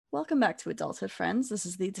Welcome back to Adulthood Friends. This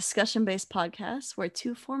is the discussion-based podcast where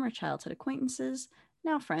two former childhood acquaintances,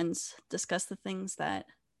 now friends, discuss the things that...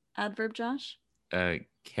 Adverb, Josh?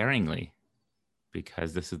 Caringly,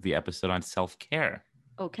 because this is the episode on self-care.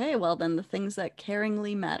 Okay, well then the things that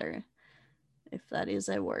caringly matter, if that is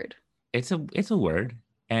a word. It's a word.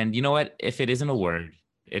 And you know what? If it isn't a word,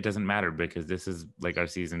 it doesn't matter because this is like our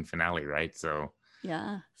season finale, right? So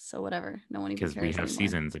yeah, so whatever. No one even cares because we have anymore.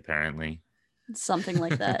 seasons, apparently. Something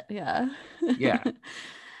like that, yeah. Yeah.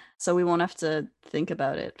 So we won't have to think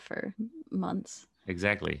about it for months.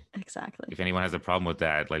 Exactly. If anyone has a problem with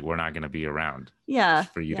that, like, we're not going to be around. Yeah.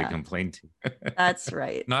 For you to complain to. That's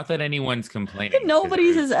right. Not that anyone's complaining.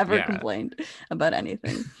 Nobody has ever complained about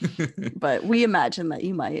anything. But we imagine that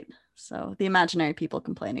you might. So the imaginary people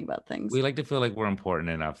complaining about things. We like to feel like we're important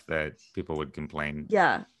enough that people would complain.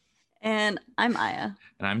 Yeah. And I'm Aya.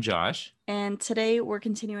 And I'm Josh. And today we're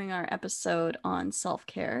continuing our episode on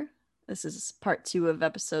self-care. This is part 2 of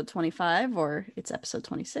episode 25, or it's episode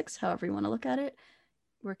 26, however you want to look at it.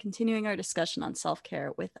 We're continuing our discussion on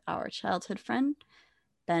self-care with our childhood friend,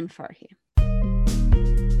 Ben Farhi.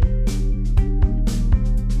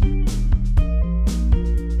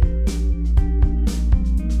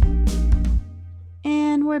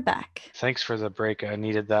 And we're back. Thanks for the break. I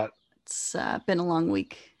needed that. It's been a long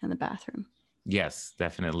week in the bathroom. Yes,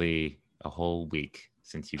 definitely a whole week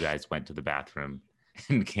since you guys went to the bathroom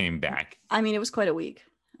and came back. I mean, it was quite a week.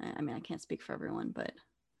 I mean, I can't speak for everyone, but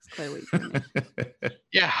it's quite a week for me.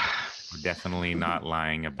 Yeah. We're definitely not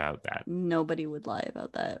lying about that. Nobody would lie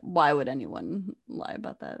about that. Why would anyone lie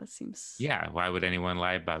about that? That seems... Yeah, why would anyone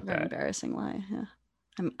lie about that? Embarrassing lie, yeah.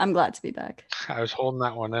 I'm glad to be back. I was holding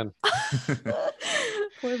that one in.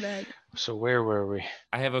 Poor Ben. So where were we?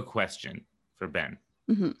 I have a question for Ben.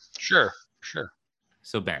 Mm-hmm. Sure.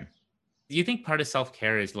 So Ben, do you think part of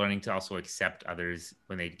self-care is learning to also accept others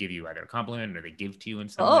when they give you either a compliment or they give to you in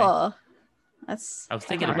some way? I was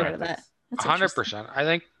thinking about that. 100%. I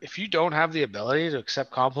think if you don't have the ability to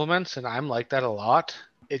accept compliments, and I'm like that a lot,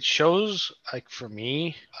 it shows, like, for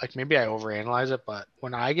me, like, maybe I overanalyze it, but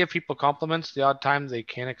when I give people compliments the odd time they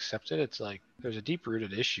can't accept it, it's like there's a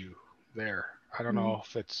deep-rooted issue there. I don't know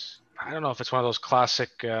if it's one of those classic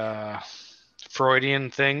Freudian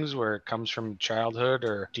things where it comes from childhood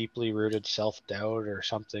or deeply rooted self-doubt or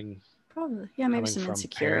something. Probably. Yeah, maybe some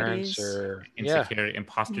insecurities. Or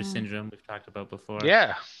imposter syndrome we've talked about before.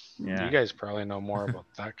 Yeah. You guys probably know more about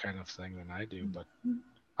that kind of thing than I do, but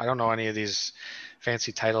I don't know any of these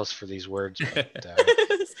fancy titles for these words. But,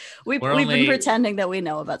 we've been pretending that we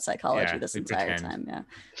know about psychology this entire time. Yeah,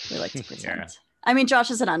 we like to pretend. Yeah. I mean, Josh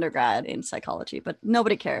is an undergrad in psychology, but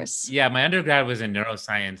nobody cares. Yeah, my undergrad was in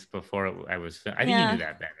neuroscience before I was... I think you knew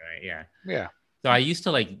that, Ben, right? Yeah. Yeah. So I used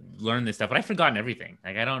to, like, learn this stuff, but I've forgotten everything.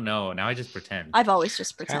 Like, I don't know. Now I just pretend. I've always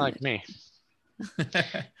just pretended. Kind of like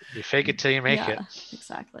me. You fake it till you make it.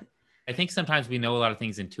 Exactly. I think sometimes we know a lot of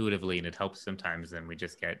things intuitively, and it helps sometimes. Then we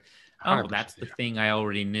just get, oh, that's the thing I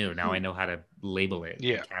already knew. Now I know how to label it,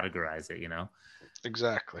 and categorize it, you know?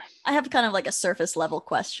 Exactly. I have kind of like a surface level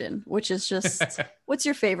question, which is just, what's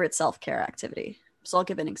your favorite self-care activity? So I'll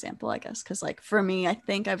give an example, I guess, because, like, for me, I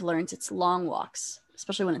think I've learned it's long walks,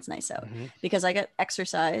 especially when it's nice out, because I get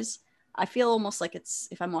exercise. I feel almost like it's,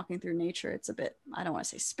 if I'm walking through nature, it's a bit, I don't want to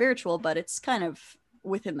say spiritual, but it's kind of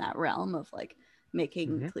within that realm of, like,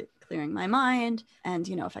 making clearing my mind. And,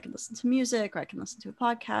 you know, if I can listen to music or I can listen to a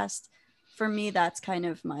podcast, for me, that's kind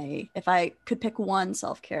of my, if I could pick one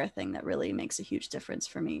self-care thing that really makes a huge difference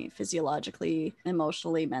for me physiologically,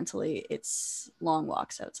 emotionally, mentally, it's long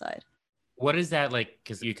walks outside. What is that like?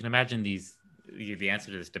 Because you can imagine the answer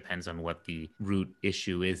to this depends on what the root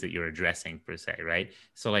issue is that you're addressing, per se, right?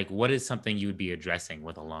 So, like, what is something you would be addressing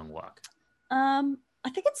with a long walk? I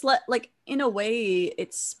think it's like, in a way,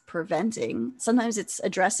 it's preventing. Sometimes it's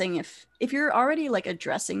addressing. If you're already, like,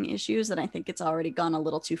 addressing issues, then I think it's already gone a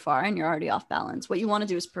little too far and you're already off balance. What you want to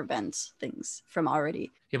do is prevent things from already.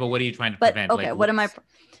 Yeah, but what are you trying to prevent? Okay, like, what am I?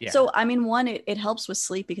 Yeah. So, I mean, one, it helps with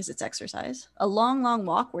sleep because it's exercise. A long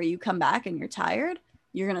walk where you come back and you're tired,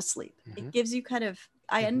 you're going to sleep. It gives you kind of,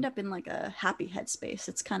 I end up in, like, a happy headspace.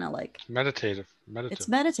 It's kind of like meditative. It's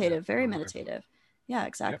meditative, very meditative. Yeah,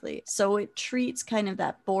 exactly. Yep. So it treats kind of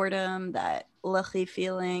that boredom, that lucky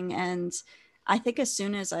feeling. And I think as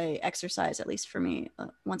soon as I exercise, at least for me,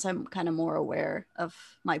 once I'm kind of more aware of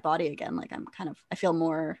my body again, like I feel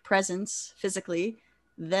more presence physically,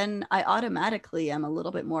 then I automatically am a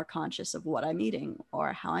little bit more conscious of what I'm eating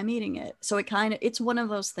or how I'm eating it. So it's one of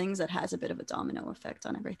those things that has a bit of a domino effect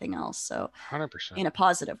on everything else. So 100%. In a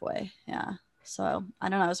positive way. Yeah. So I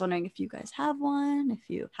don't know. I was wondering if you guys have one, if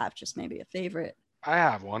you have just maybe a favorite. I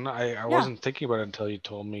have one. I wasn't thinking about it until you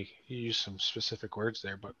told me. You used some specific words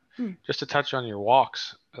there, but just to touch on your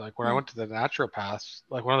walks, like when I went to the naturopath,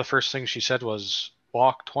 like one of the first things she said was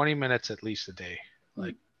walk 20 minutes at least a day.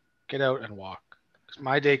 Like get out and walk. 'Cause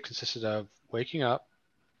my day consisted of waking up,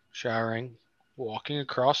 showering, walking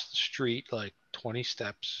across the street like 20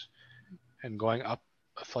 steps, and going up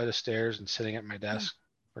a flight of stairs and sitting at my desk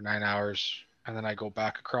for 9 hours. And then I go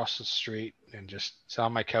back across the street and just sit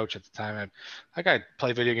on my couch at the time. I'd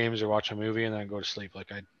play video games or watch a movie and then go to sleep.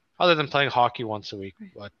 Other than playing hockey once a week,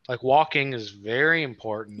 but like walking is very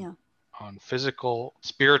important on physical,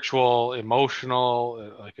 spiritual,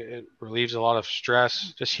 emotional. Like it relieves a lot of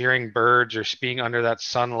stress. Just hearing birds or being under that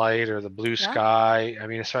sunlight or the blue sky. I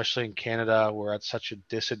mean, especially in Canada, we're at such a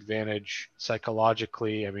disadvantage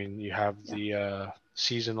psychologically. I mean, you have the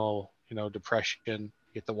seasonal, depression.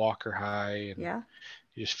 You get the walker high, and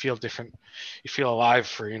you just feel different. You feel alive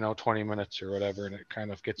for 20 minutes or whatever, and it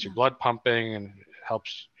kind of gets your blood pumping and it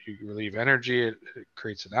helps you relieve energy. It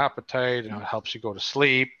creates an appetite, and it helps you go to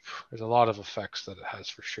sleep. There's a lot of effects that it has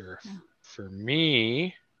for sure. For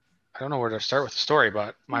me, I don't know where to start with the story,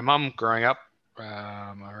 but my mom growing up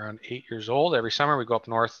around 8 years old, every summer we go up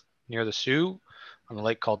north near the Sioux on a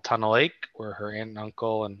lake called Tunnel Lake, where her aunt and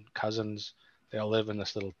uncle and cousins, they all live in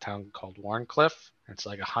this little town called Warncliffe. It's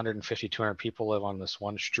like 150, 200 people live on this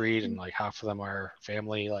one street, and like half of them are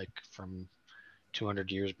family, like from 200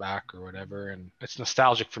 years back or whatever. And it's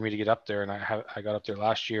nostalgic for me to get up there. And I got up there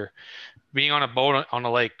last year, being on a boat on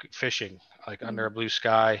a lake fishing, like under a blue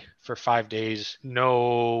sky for 5 days,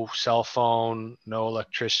 no cell phone, no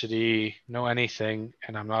electricity, no anything.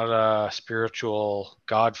 And I'm not a spiritual,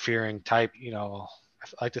 God-fearing type,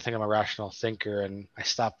 I like to think I'm a rational thinker, and I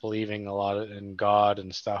stopped believing a lot in God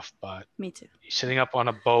and stuff. But me too. Sitting up on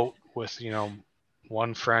a boat with,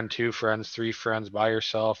 one friend, two friends, three friends, by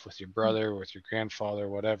yourself, with your brother, with your grandfather,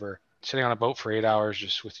 whatever, sitting on a boat for 8 hours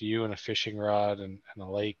just with you and a fishing rod and a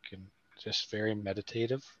lake, and just very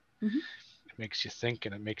meditative. It makes you think,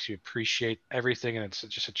 and it makes you appreciate everything. And it's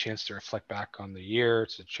just a chance to reflect back on the year.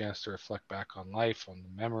 It's a chance to reflect back on life, on the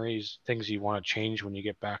memories, things you want to change when you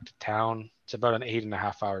get back to town. It's about an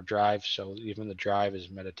 8.5 hour drive. So even the drive is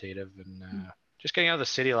meditative, and just getting out of the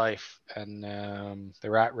city life and the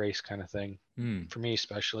rat race kind of thing. For me,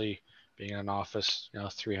 especially being in an office,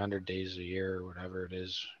 300 days a year or whatever it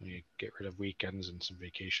is, you get rid of weekends and some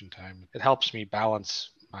vacation time. It helps me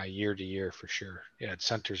balance my year to year for sure. Yeah, it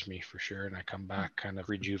centers me for sure, and I come back kind of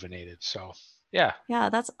rejuvenated. So yeah,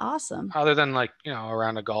 that's awesome. Other than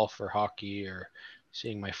around a golf or hockey or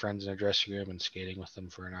seeing my friends in a dressing room and skating with them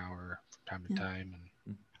for an hour from time to time.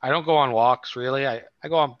 And I don't go on walks really. I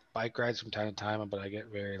go on bike rides from time to time, but I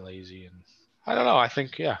get very lazy, and I don't know. I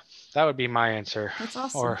think that would be my answer. That's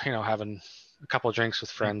awesome. Or having a couple of drinks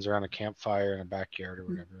with friends around a campfire in a backyard or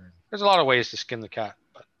whatever. There's a lot of ways to skin the cat,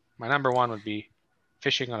 but my number one would be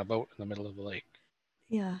fishing on a boat in the middle of the lake.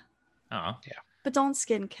 Yeah. Oh. Yeah. But don't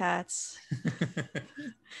skin cats.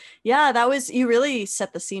 You really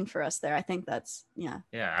set the scene for us there. I think that's, Yeah,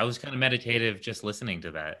 I was kind of meditative just listening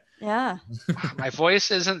to that. Yeah. My voice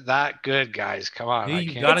isn't that good, guys. Come on.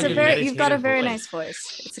 You've got a very nice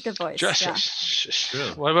voice. It's a good voice. True.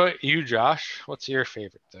 What about you, Josh? What's your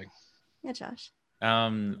favorite thing? Yeah, Josh.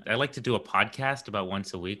 I like to do a podcast about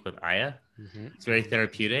once a week with Aya. It's very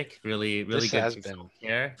therapeutic, really good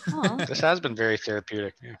self-care. This has been very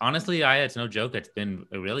therapeutic. Yeah. Honestly, Aya, it's no joke. It's been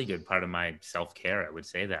a really good part of my self-care. I would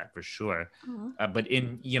say that for sure. But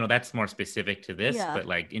that's more specific to this. But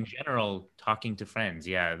like in general, talking to friends,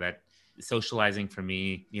 that socializing for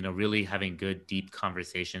me, really having good, deep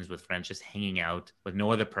conversations with friends, just hanging out with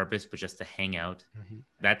no other purpose, but just to hang out.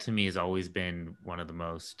 That to me has always been one of the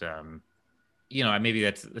most maybe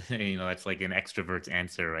that's that's like an extrovert's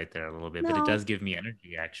answer right there a little bit, but it does give me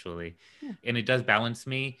energy actually. And it does balance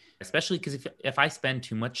me, especially because if I spend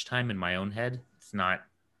too much time in my own head, it's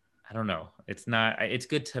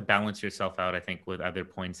good to balance yourself out, I think, with other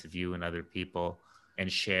points of view and other people, and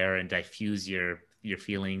share and diffuse your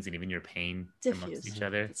feelings and even your pain amongst each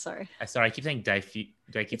other. Sorry, I keep saying diffuse.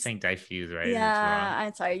 Do I keep saying diffuse, right? Yeah,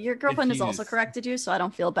 I'm sorry. Your girlfriend has also corrected you, so I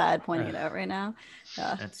don't feel bad pointing it out right now.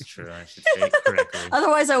 That's true. I should say it correctly.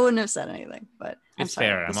 Otherwise, I wouldn't have said anything. But it's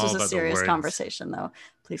fair. This was a serious conversation, though.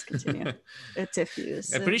 Please continue. It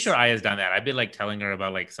diffuse. I'm pretty sure Aya's done that. I've been like telling her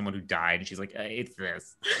about like someone who died, and she's like, "It's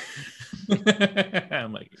this."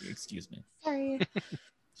 I'm like, "Excuse me." Sorry.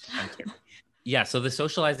 I'm kidding. Yeah, so the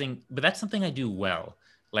socializing, but that's something I do well.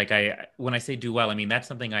 Like when I say do well, I mean that's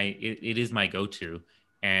something it is my go-to,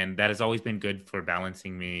 and that has always been good for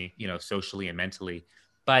balancing me, socially and mentally.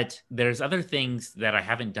 But there's other things that I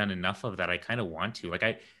haven't done enough of that I kind of want to. Like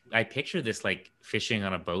I picture this like fishing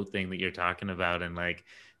on a boat thing that you're talking about, and like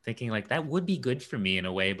thinking like that would be good for me in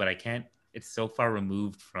a way, but I can't. It's so far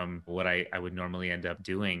removed from what I would normally end up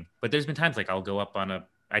doing. But there's been times like I did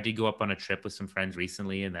go up on a trip with some friends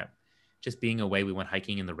recently, and that just being away, we went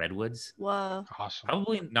hiking in the redwoods. Whoa. Awesome.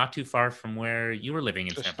 Probably not too far from where you were living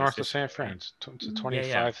in just San north Francisco. of San Fran. It's a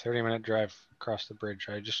 25, 30-minute drive across the bridge.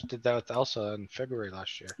 I just did that with Elsa in February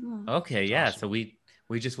last year. Okay, It's yeah. awesome. So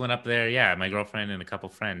we just went up there. Yeah, my girlfriend and a couple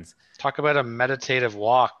friends. Talk about a meditative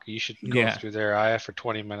walk. You should go through there, Aya, for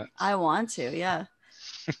 20 minutes. I want to, yeah.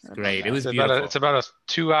 It's great. It was beautiful. It's about a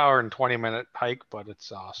 2 hour and 20-minute hike, but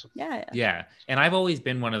it's awesome. Yeah. And I've always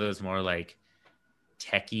been one of those more like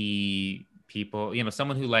techie people,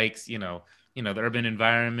 someone who likes, the urban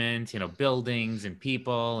environment, buildings and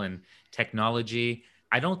people and technology.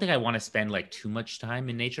 I don't think I want to spend like too much time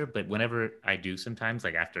in nature, but whenever I do sometimes,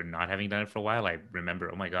 like after not having done it for a while, I remember,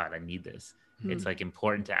 oh my God, I need this. It's like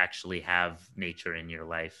important to actually have nature in your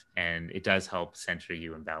life, and it does help center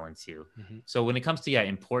you and balance you. So when it comes to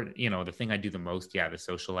important, the thing I do the most, the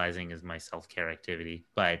socializing is my self-care activity,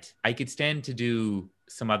 but I could stand to do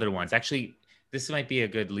some other ones. Actually, this might be a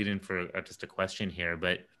good lead in for just a question here,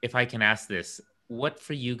 but if I can ask this, what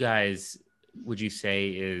for you guys would you say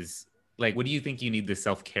is like, what do you think you need the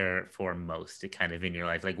self-care for most kind of in your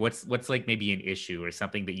life? Like what's like maybe an issue or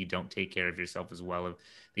something that you don't take care of yourself as well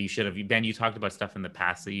that you should have? Ben, you talked about stuff in the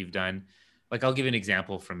past that you've done. Like, I'll give an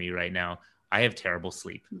example for me right now. I have terrible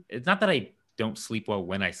sleep. It's not that I don't sleep well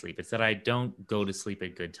when I sleep. It's that I don't go to sleep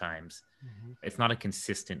at good times. It's not a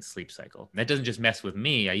consistent sleep cycle. That doesn't just mess with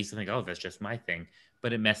me. I used to think, oh, that's just my thing.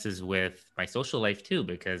 But it messes with my social life too,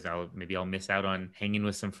 because I'll miss out on hanging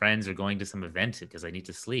with some friends or going to some event because I need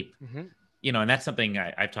to sleep. And that's something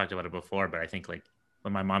I've talked about it before, but I think like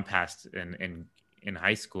when my mom passed in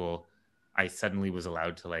high school, I suddenly was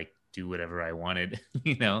allowed to like do whatever I wanted,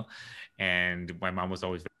 and my mom was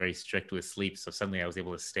always very strict with sleep. So suddenly I was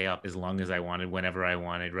able to stay up as long as I wanted, whenever I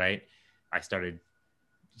wanted, right? I started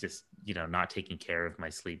just, not taking care of my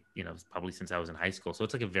sleep, probably since I was in high school. So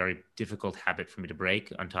it's like a very difficult habit for me to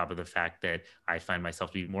break, on top of the fact that I find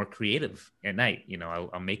myself to be more creative at night.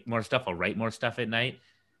 I'll make more stuff. I'll write more stuff at night,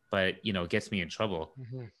 but, it gets me in trouble.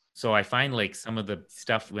 So I find like some of the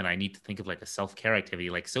stuff when I need to think of like a self-care activity,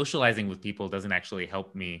 like socializing with people doesn't actually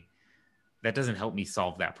help me. That doesn't help me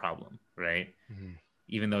solve that problem, right?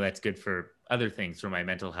 Even though that's good for other things, for my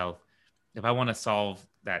mental health. If I want to solve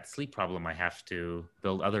that sleep problem, I have to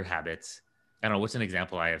build other habits. I don't know. What's an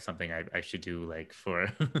example I have something I should do like for,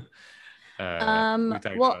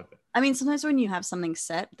 well, I mean, sometimes when you have something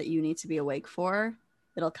set that you need to be awake for,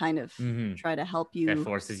 it'll kind of try to help you. That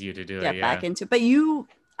forces you to do get back into it. But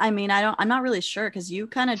I'm not really sure, because you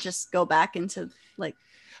kind of just go back into like.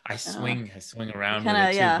 I swing around with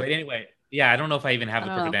it too. But anyway, I don't know if I even have the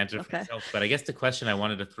perfect answer for myself. But I guess the question I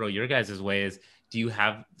wanted to throw your guys' way is, do you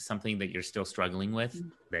have something that you're still struggling with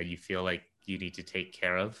that you feel like you need to take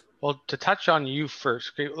care of? Well, to touch on you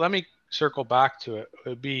first, let me circle back to it. It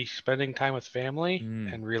would be spending time with family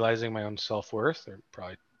and realizing my own self-worth are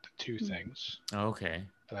probably the two things. Okay.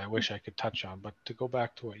 That I wish I could touch on. But to go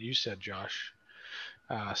back to what you said, Josh,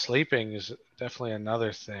 sleeping is definitely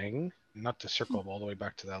another thing. Not to circle all the way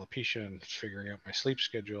back to the alopecia and figuring out my sleep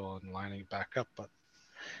schedule and lining it back up, but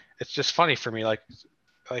it's just funny for me. Like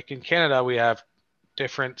in Canada, we have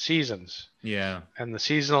different seasons. Yeah. And the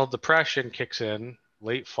seasonal depression kicks in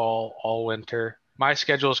late fall, all winter. My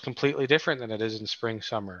schedule is completely different than it is in spring,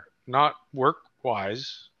 summer. Not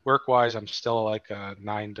work-wise. Work-wise, I'm still like a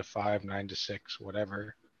 9 to 5, 9 to 6,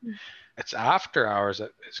 whatever. It's after hours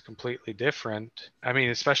that is completely different. I mean,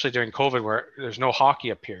 especially during COVID, where there's no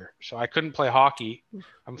hockey up here. So I couldn't play hockey.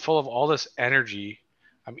 I'm full of all this energy.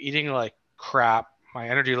 I'm eating like crap. My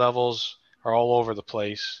energy levels are all over the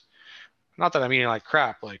place. Not that I'm eating like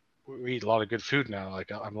crap. Like, we eat a lot of good food now.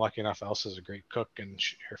 Like, I'm lucky enough Elsa's a great cook and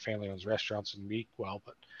her family owns restaurants and we eat well.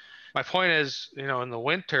 But my point is, in the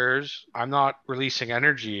winters, I'm not releasing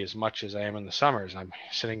energy as much as I am in the summers. I'm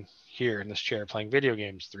sitting here in this chair playing video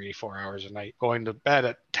games 3-4 hours a night, going to bed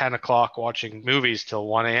at 10 o'clock, watching movies till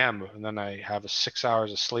 1 a.m. And then I have 6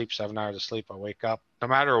 hours of sleep, 7 hours of sleep. I wake up no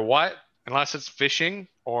matter what, unless it's fishing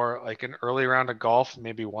or like an early round of golf,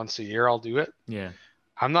 maybe once a year I'll do it. Yeah.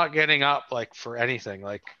 I'm not getting up like for anything.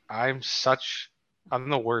 Like I'm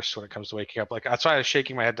the worst when it comes to waking up. Like that's why I was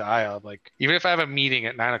shaking my head to Aya. Like even if I have a meeting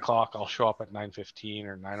at 9 o'clock, I'll show up at 9:15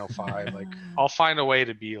 or 9:05. Like I'll find a way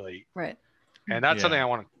to be late. Right. And that's something I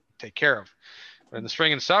want to take care of. But in the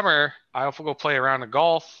spring and summer, I often go play around the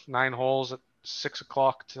golf, 9 holes at 6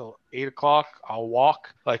 o'clock till 8 o'clock. I'll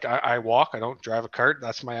walk. Like I walk. I don't drive a cart.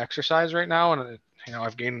 That's my exercise right now. And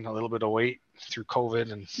I've gained a little bit of weight through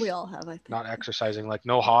COVID and we all have, I think. Not exercising. Like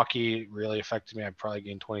no hockey really affected me. I probably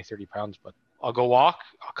gained 20, 30 pounds, but I'll go walk.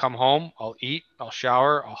 I'll come home. I'll eat. I'll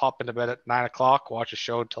shower. I'll hop into bed at 9 o'clock, watch a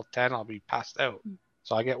show until 10. I'll be passed out.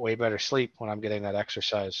 So I get way better sleep when I'm getting that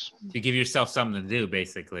exercise. You give yourself something to do,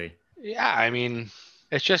 basically. Yeah. I mean,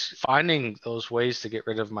 it's just finding those ways to get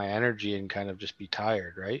rid of my energy and kind of just be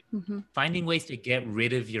tired, right? Mm-hmm. Finding ways to get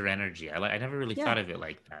rid of your energy. I never really thought of it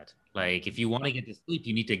like that. Like if you want to get to sleep,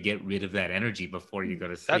 you need to get rid of that energy before you go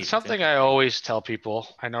to sleep. That's something I always tell people.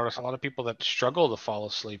 I notice a lot of people that struggle to fall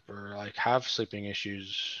asleep or like have sleeping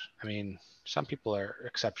issues. I mean, some people are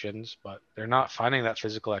exceptions, but they're not finding that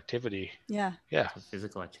physical activity. Yeah.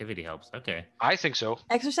 Physical activity helps. Okay. I think so.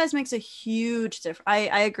 Exercise makes a huge difference.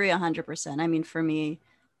 I agree 100%. I mean, for me,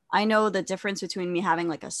 I know the difference between me having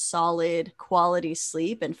like a solid quality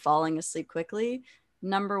sleep and falling asleep quickly.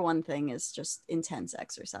 Number one thing is just intense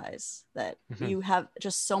exercise, that you have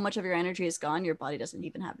just so much of your energy is gone. Your body doesn't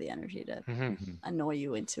even have the energy to annoy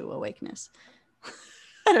you into awakeness.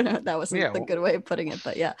 I don't know. That wasn't the good way of putting it,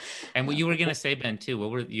 but yeah. And what you were going to say, Ben,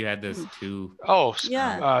 too, you had those two. Oh,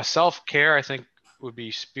 yeah. Self-care, I think, would be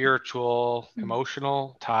spiritual,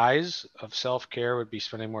 emotional ties of self-care would be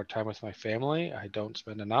spending more time with my family. I don't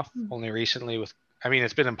spend enough. Only recently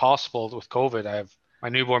it's been impossible with COVID. I have my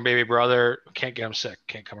newborn baby brother, can't get him sick,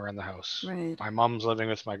 can't come around the house. Right. My mom's living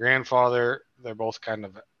with my grandfather. They're both kind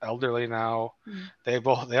of elderly now. They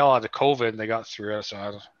all had the COVID and they got through it. So I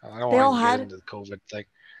don't want to get into the COVID thing.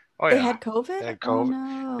 Oh, they had COVID? They had COVID. Oh,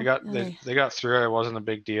 no. They got through it. It wasn't a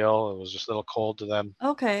big deal. It was just a little cold to them.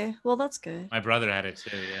 Okay. Well, that's good. My brother had it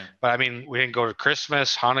too, yeah. But I mean, we didn't go to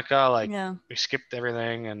Christmas, Hanukkah, we skipped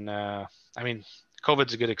everything. And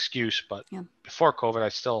COVID's a good excuse, but before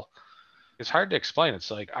COVID, it's hard to explain.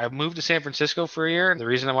 It's like I moved to San Francisco for a year. And the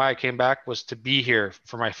reason why I came back was to be here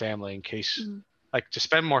for my family in case, to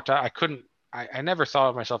spend more time. I never thought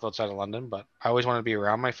of myself outside of London, but I always wanted to be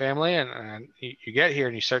around my family. And you get here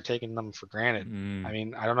and you start taking them for granted. I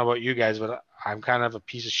mean, I don't know about you guys, but I'm kind of a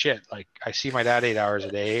piece of shit. Like I see my dad 8 hours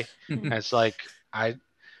a day and it's like,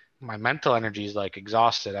 my mental energy is like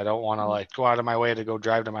exhausted. I don't want to go out of my way to go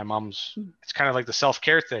drive to my mom's. It's kind of like the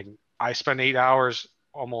self-care thing. I spend 8 hours,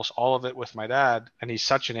 almost all of it with my dad, and he's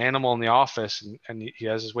such an animal in the office and he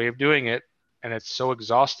has his way of doing it. And it's so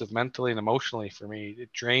exhaustive mentally and emotionally for me.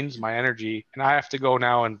 It drains my energy. And I have to go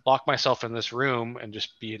now and lock myself in this room and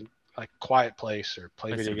just be in like quiet place or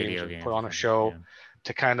play video games or put on a show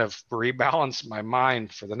to kind of rebalance my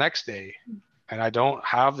mind for the next day. And I don't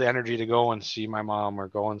have the energy to go and see my mom or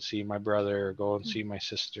go and see my brother or go and see my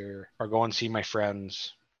sister or go and see my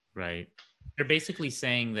friends. Right. They're basically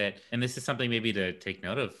saying that, and this is something maybe to take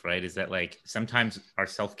note of, right? Is that like sometimes our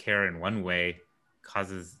self-care in one way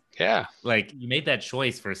causes, like you made that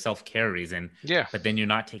choice for a self-care reason, but then you're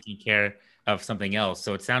not taking care of something else.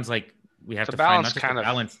 So it sounds like we have to find not just a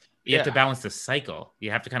balance. You have to balance the cycle.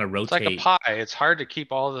 You have to kind of rotate. It's like a pie. It's hard to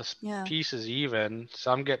keep all the pieces even.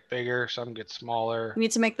 Some get bigger, some get smaller. You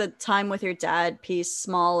need to make the time with your dad piece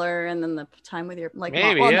smaller, and then the time with your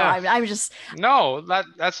No,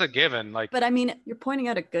 that's a given. But I mean, you're pointing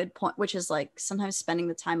out a good point, which is like sometimes spending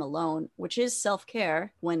the time alone, which is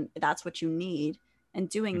self-care when that's what you need, and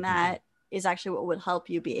doing that is actually what would help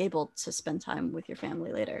you be able to spend time with your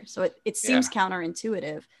family later. So it seems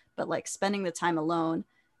counterintuitive, but like spending the time alone,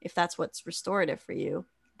 if that's what's restorative for you,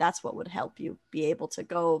 that's what would help you be able to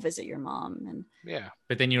go visit your mom. And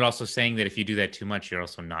but then you're also saying that if you do that too much, you're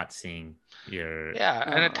also not seeing your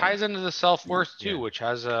and it ties into the self-worth too, which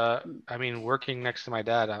has working next to my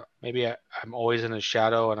dad, I'm always in his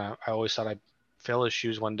shadow, and I always thought I'd fill his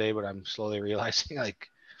shoes one day, but I'm slowly realizing like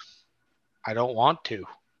I don't want to.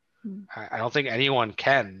 I don't think anyone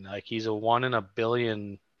can. Like he's a 1 in a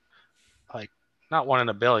billion, like not 1 in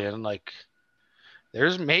a billion, like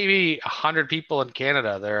there's maybe 100 people in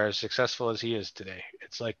Canada that are as successful as he is today.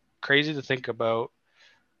 It's like crazy to think about,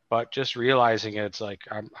 but just realizing it, it's like,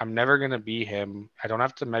 I'm never going to be him. I don't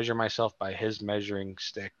have to measure myself by his measuring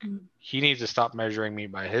stick. He needs to stop measuring me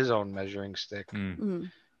by his own measuring stick,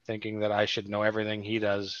 thinking that I should know everything he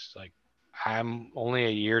does. Like I'm only a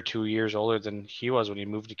year, 2 years older than he was when he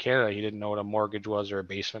moved to Canada. He didn't know what a mortgage was or a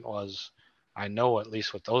basement was. I know at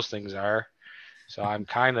least what those things are. So I'm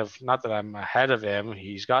kind of, not that I'm ahead of him.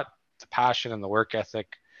 He's got the passion and the work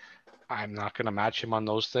ethic. I'm not going to match him on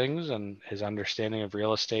those things, and his understanding of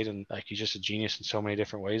real estate, and like he's just a genius in so many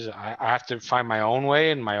different ways. I have to find my own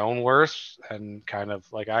way and my own worth, and kind of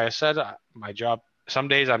like I said, my job, some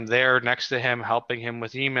days I'm there next to him helping him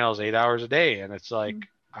with emails 8 hours a day, and it's like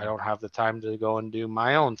I don't have the time to go and do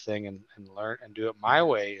my own thing and learn and do it my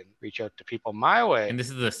way and reach out to people my way. And this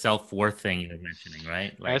is the self-worth thing you're mentioning,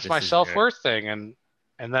 right? Like, and it's my self-worth thing.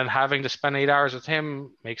 And then having to spend 8 hours with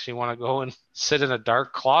him makes me want to go and sit in a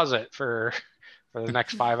dark closet for the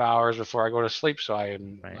next 5 hours before I go to sleep, so I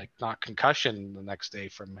am like not concussion the next day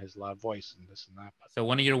from his loud voice and this and that. So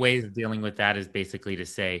one of your ways of dealing with that is basically to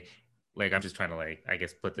say, like, I'm just trying to, like, I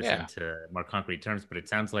guess put this into more concrete terms, but it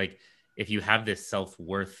sounds like if you have this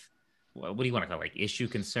self-worth, what do you want to call it? Like issue,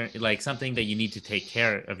 concern, like something that you need to take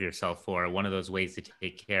care of yourself for, one of those ways to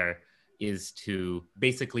take care is to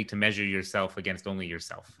basically to measure yourself against only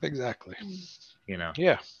yourself. Exactly. You know?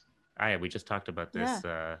 Yeah. We just talked about this.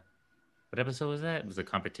 Yeah. What episode was that? It was a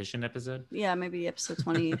competition episode? Yeah, maybe episode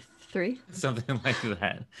 23. Something like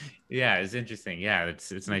that. Yeah, it's interesting. Yeah,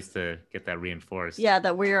 it's nice to get that reinforced. Yeah,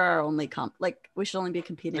 that we are our only we should only be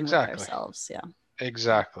competing with ourselves. Yeah.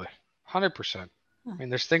 Exactly. 100%. I mean,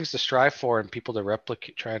 there's things to strive for and people to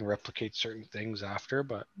try and replicate certain things after.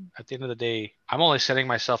 But at the end of the day, I'm only setting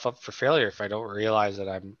myself up for failure if I don't realize that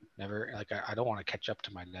I'm never, like, I don't want to catch up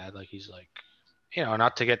to my dad. Like, he's like, you know,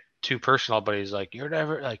 not to get too personal, but he's like, you're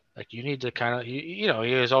never like you need to kind of, you know,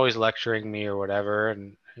 he was always lecturing me or whatever.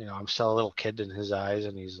 And, you know, I'm still a little kid in his eyes.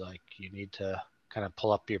 And he's like, you need to kind of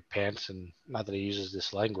pull up your pants. And not that he uses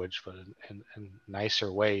this language, but in a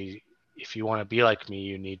nicer way, if you want to be like me,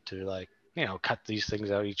 you need to, like, you know, cut these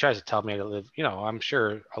things out. He tries to tell me to live, you know, I'm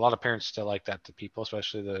sure a lot of parents still like that to people,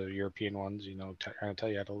 especially the European ones, you know, trying to tell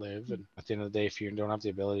you how to live. And at the end of the day, if you don't have the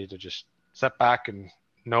ability to just step back and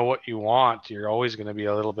know what you want, you're always going to be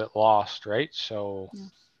a little bit lost, right? So you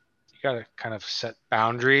got to kind of set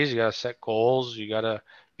boundaries, you got to set goals, you got to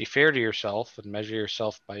be fair to yourself and measure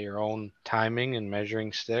yourself by your own timing and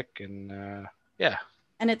measuring stick. And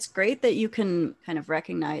and it's great that you can kind of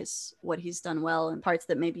recognize what he's done well and parts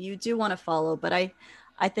that maybe you do want to follow. But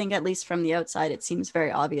I think, at least from the outside, it seems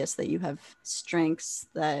very obvious that you have strengths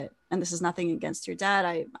that, and this is nothing against your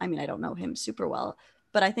dad. I mean, I don't know him super well,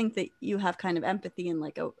 but I think that you have kind of empathy and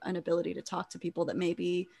like an ability to talk to people that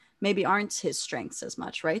maybe aren't his strengths as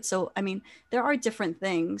much, right? So, I mean, there are different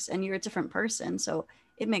things and you're a different person. So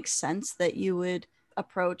it makes sense that you would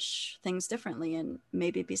approach things differently and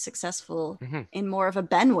maybe be successful in more of a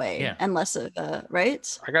Ben way and less of a,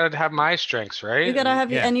 right? I got to have my strengths, right? You got to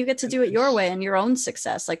have, and you get to do it your way and your own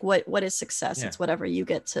success. Like what is success? It's whatever you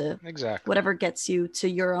get to, whatever gets you to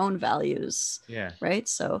your own values. Yeah. Right.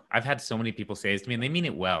 So I've had so many people say this to me and they mean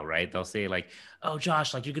it well, right? They'll say like, oh,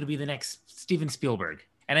 Josh, like you're going to be the next Steven Spielberg.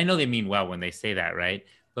 And I know they mean well when they say that, right?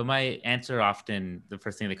 But my answer often, the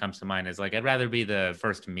first thing that comes to mind is like, I'd rather be the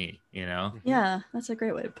first me, you know? Yeah, that's a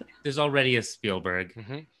great way to put it. There's already a Spielberg.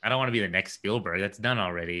 I don't want to be the next Spielberg. That's done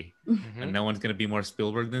already. And no one's going to be more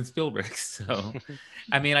Spielberg than Spielberg. So,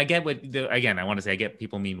 I mean, I get again, I want to say I get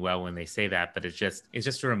people mean well when they say that, but it's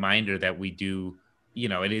just a reminder that we do, you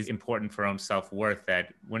know, it is important for our own self-worth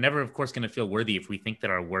that we're never, of course, going to feel worthy if we think that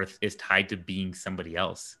our worth is tied to being somebody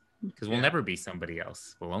else. Because we'll never be somebody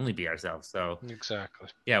else. We'll only be ourselves. So exactly.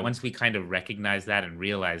 Yeah, once we kind of recognize that and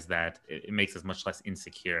realize that, it makes us much less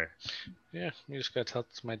insecure. Yeah, you just got to tell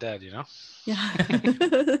it to my dad, you know? Yeah.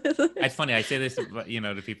 It's funny. I say this, you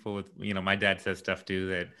know, to people with, you know, my dad says stuff too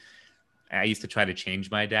that I used to try to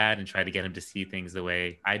change my dad and try to get him to see things the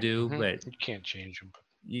way I do. But you can't change him.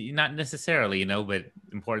 Not necessarily, you know, but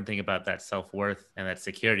important thing about that self-worth and that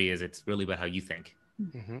security is it's really about how you think.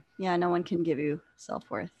 Yeah, no one can give you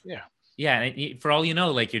self-worth. Yeah, and for all you know,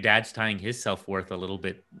 like your dad's tying his self-worth a little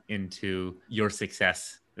bit into your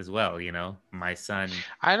success as well, you know. My son,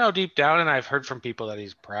 I know deep down, and I've heard from people that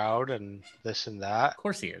he's proud and this and that. Of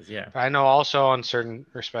course he is, yeah. I know also in certain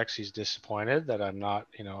respects he's disappointed that I'm not,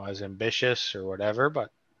 you know, as ambitious or whatever, but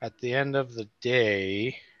at the end of the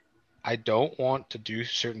day, I don't want to do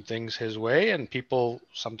certain things his way, and people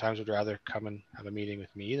sometimes would rather come and have a meeting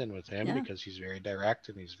with me than with him because he's very direct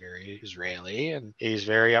and he's very Israeli and he's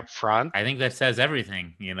very upfront. I think that says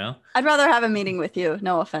everything, you know? I'd rather have a meeting with you.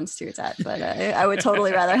 No offense to your dad, but I would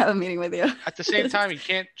totally rather have a meeting with you. At the same time, you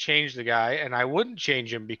can't change the guy, and I wouldn't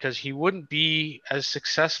change him because he wouldn't be as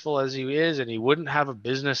successful as he is, and he wouldn't have a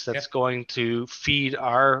business that's going to feed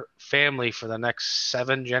our family for the next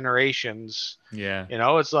 7 generations. Yeah. You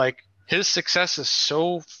know, it's like, his success is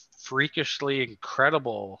so freakishly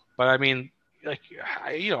incredible. But I mean, like,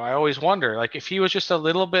 you know, I always wonder, like, if he was just a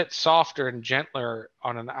little bit softer and gentler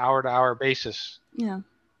on an hour-to-hour basis,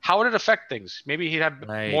 how would it affect things? Maybe he'd have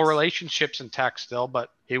more relationships intact still, but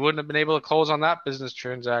he wouldn't have been able to close on that business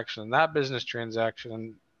transaction and that business transaction.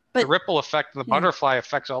 And the ripple effect and the butterfly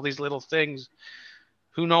effects, all these little things,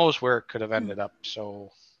 who knows where it could have ended up.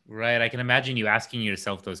 So right. I can imagine you asking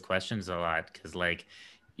yourself those questions a lot because, like,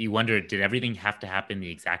 you wonder, did everything have to happen the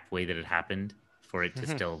exact way that it happened for it to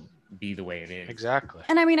still be the way it is? Exactly.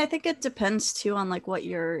 And I mean, I think it depends too on like what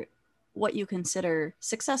you consider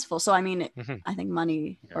successful. So I mean, I think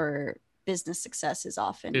money or business success is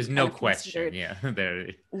often, there's no question,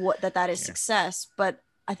 that is success. But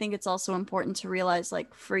I think it's also important to realize,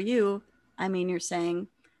 like, for you, I mean, you're saying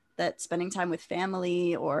that spending time with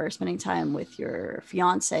family or spending time with your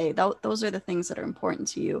fiance, those are the things that are important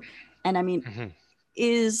to you. And I mean,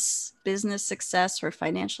 is business success or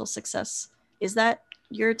financial success, is that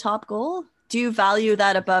your top goal? Do you value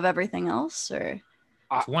that above everything else? Or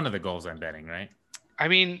it's one of the goals I'm betting, right? I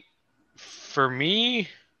mean, for me,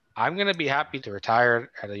 I'm going to be happy to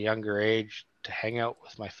retire at a younger age, to hang out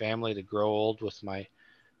with my family, to grow old with my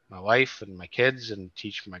wife and my kids, and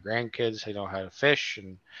teach my grandkids, how to fish,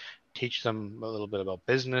 and teach them a little bit about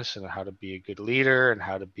business and how to be a good leader and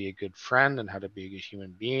how to be a good friend and how to be a good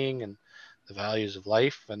human being and the values of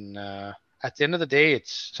life. And at the end of the day,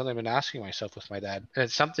 it's something I've been asking myself with my dad. And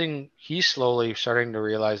it's something he's slowly starting to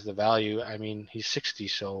realize the value. I mean, he's 60,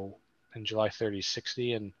 so in July 30, he's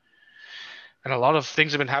 60. And a lot of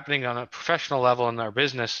things have been happening on a professional level in our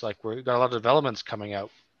business. Like, we've got a lot of developments coming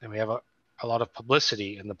out, and we have a lot of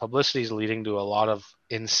publicity, and the publicity is leading to a lot of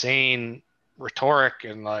insane rhetoric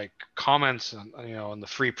and like comments and, in the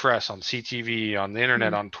free press, on CTV, on the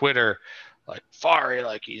internet, on Twitter, like Fari,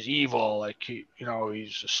 like he's evil, like he's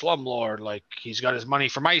a slumlord, like he's got his money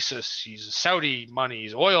from ISIS, he's Saudi money,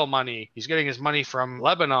 he's oil money, he's getting his money from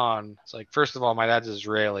Lebanon. It's like, first of all, my dad's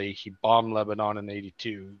Israeli, he bombed Lebanon in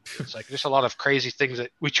 82. It's like there's a lot of crazy things that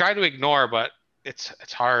we try to ignore, but it's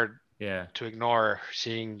hard to ignore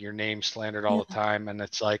seeing your name slandered all the time. And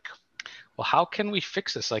it's like, well, how can we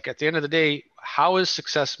fix this? Like, at the end of the day, how is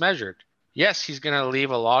success measured? Yes, he's going to leave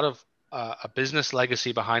a lot of a business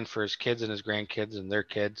legacy behind for his kids and his grandkids and their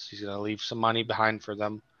kids. He's going to leave some money behind for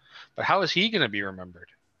them. But how is he going to be remembered?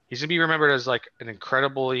 He's going to be remembered as like an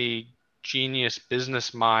incredibly genius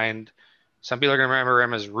business mind. Some people are going to remember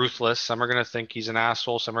him as ruthless. Some are going to think he's an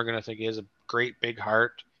asshole. Some are going to think he has a great big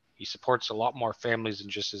heart. He supports a lot more families than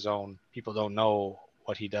just his own. People don't know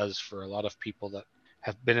what he does for a lot of people that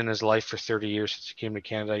have been in his life for 30 years since he came to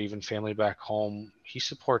Canada, even family back home. He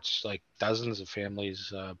supports like dozens of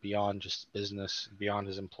families beyond just business, beyond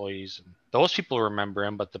his employees. And those people remember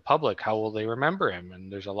him, but the public, how will they remember him?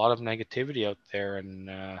 And there's a lot of negativity out there,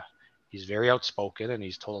 and he's very outspoken, and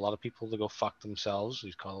he's told a lot of people to go fuck themselves.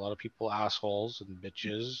 He's called a lot of people assholes and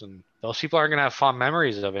bitches, and those people aren't going to have fond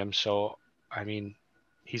memories of him. So, I mean,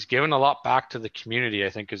 he's given a lot back to the community, I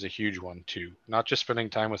think, is a huge one too. Not just spending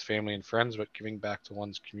time with family and friends, but giving back to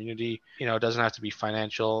one's community. It doesn't have to be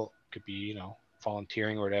financial. It could be,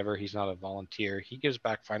 volunteering or whatever. He's not a volunteer. He gives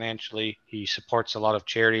back financially. He supports a lot of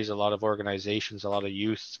charities, a lot of organizations, a lot of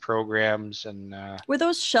youth programs. And were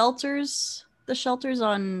those shelters, the shelters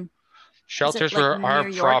on... Shelters were our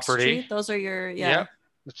property. Those are your... Yeah,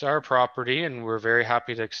 it's our property, and we're very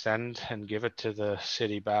happy to extend and give it to the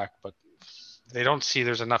city back. But they don't see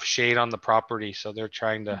there's enough shade on the property, so they're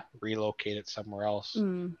trying to relocate it somewhere else.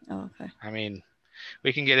 Okay. I mean,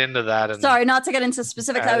 we can get into that. And, sorry, not to get into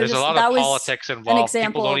specifics. There's a lot of politics involved. An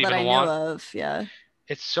example that I knew of. Yeah.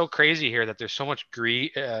 It's so crazy here that there's so much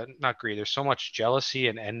greed, not greed. There's so much jealousy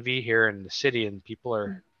and envy here in the city, and people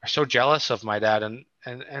are so jealous of my dad.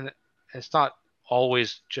 And it's not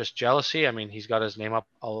always just jealousy. I mean, he's got his name up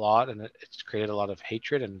a lot, and it's created a lot of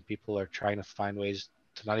hatred, and people are trying to find ways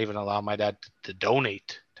to not even allow my dad to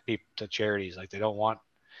donate to people, to charities. Like, they don't want,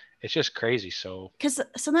 it's just crazy. So, because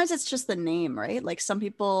sometimes it's just the name, right? Like, some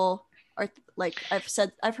people are like,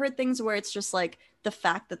 I've heard things where it's just like the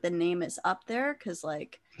fact that the name is up there, because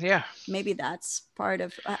like, yeah, maybe that's part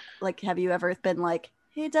of like, have you ever been like,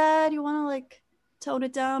 hey dad, you want to like tone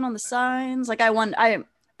it down on the signs? Like,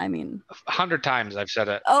 I mean, 100 times I've said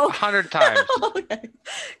it. Oh, 100 times.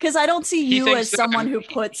 Because I don't see you as someone who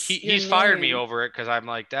puts. He's fired me over it, because I'm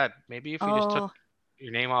like, Dad, maybe if you just took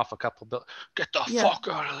your name off a couple bills, get the fuck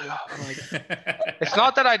out of there. I'm like, it's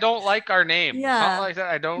not that I don't like our name. Yeah. It's not like that.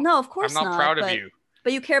 I don't. No, of course I'm not proud of you.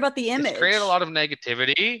 But you care about the image. It's created a lot of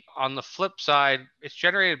negativity. On the flip side, it's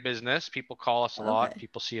generated business. People call us a lot.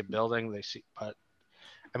 People see a building, they see, but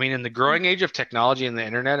I mean, in the growing age of technology and the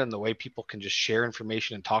internet and the way people can just share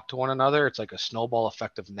information and talk to one another, it's like a snowball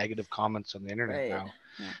effect of negative comments on the internet now.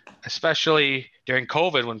 Yeah. Especially during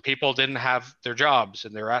COVID, when people didn't have their jobs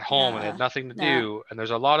and they're at home and they had nothing to do. And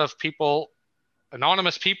there's a lot of people,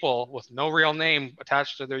 anonymous people with no real name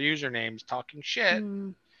attached to their usernames, talking shit.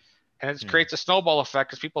 And it creates a snowball effect,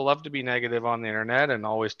 because people love to be negative on the internet and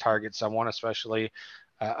always target someone, especially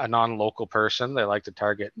a non-local person. They like to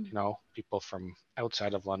target, people from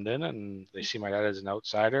outside of London, and they see my dad as an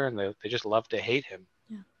outsider, and they just love to hate him.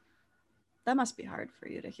 Yeah. That must be hard for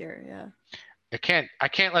you to hear. Yeah. I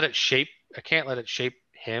can't let it shape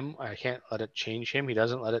him. I can't let it change him. He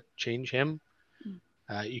doesn't let it change him.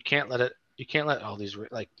 You can't let all these,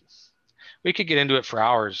 like, we could get into it for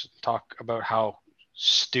hours, talk about how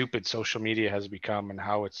stupid social media has become and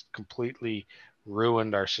how it's completely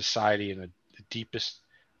ruined our society in the deepest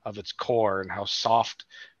of its core, and how soft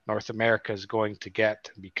North America is going to get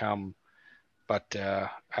and become. But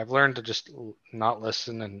I've learned to just not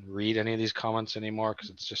listen and read any of these comments anymore, because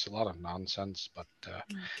it's just a lot of nonsense. But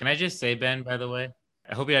can I just say, Ben, by the way,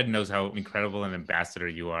 I hope your dad knows how incredible an ambassador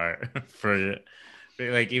you are for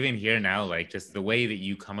like, even here now, like, just the way that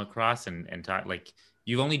you come across and talk, like,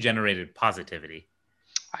 you've only generated positivity.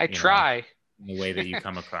 I try. The way that you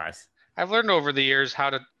come across. I've learned over the years how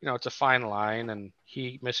to, it's a fine line, and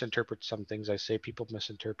he misinterprets some things I say. People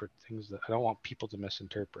misinterpret things that I don't want people to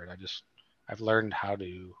misinterpret. I've learned how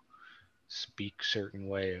to speak certain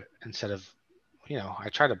way instead of, I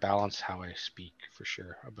try to balance how I speak for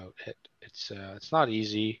sure about it. It's not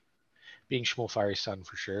easy being Schmoelfire's son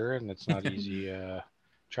for sure. And it's not easy,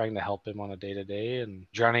 trying to help him on a day-to-day and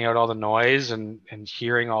drowning out all the noise and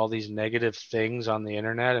hearing all these negative things on the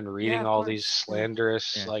internet and reading all these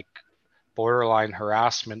slanderous, like, borderline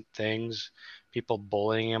harassment things, people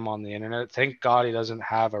bullying him on the internet. Thank God he doesn't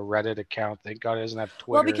have a Reddit account. Thank God he doesn't have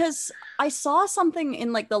Twitter. Well, because I saw something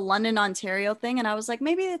in, like, the London, Ontario thing, and I was like,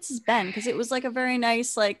 maybe this is Ben, because it was like a very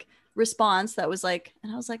nice, like, response that was like,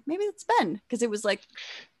 and I was like, maybe it's Ben, because it was like,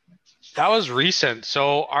 that was recent.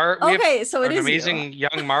 So we have an amazing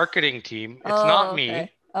young marketing team. It's not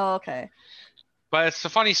me. Oh, okay. But it's a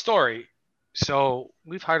funny story. So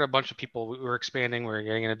we've hired a bunch of people. We were expanding. We were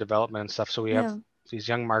getting into development and stuff. So we have these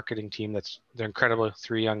young marketing team they're incredible.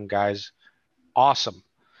 3 young guys. Awesome.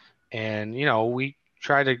 And, we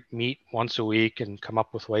try to meet once a week and come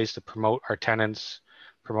up with ways to promote our tenants,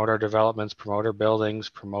 promote our developments, promote our buildings,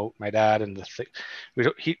 promote my dad. And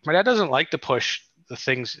my dad doesn't like to push the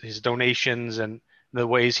things, his donations and the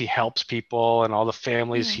ways he helps people and all the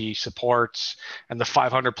families he supports and the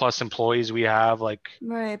 500 plus employees we have. Like,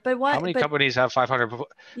 right. But how many companies have 500?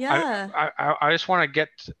 Yeah. I just want to get,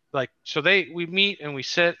 like, so we meet and we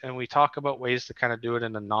sit and we talk about ways to kind of do it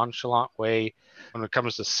in a nonchalant way when it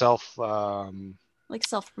comes to like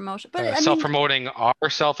self-promotion, but self-promoting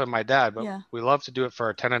ourselves and my dad, but we love to do it for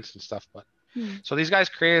our tenants and stuff. But so these guys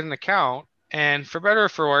created an account, and for better or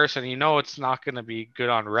for worse, and it's not going to be good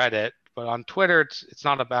on Reddit, but on Twitter, it's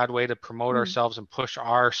not a bad way to promote ourselves and push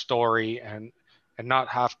our story and not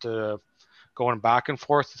have to going back and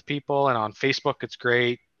forth with people. And on Facebook, it's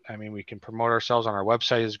great. I mean, we can promote ourselves on our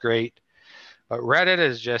website is great, but Reddit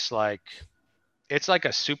is just like, it's like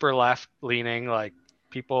a super left leaning, like,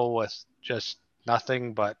 people with just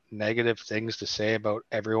nothing but negative things to say about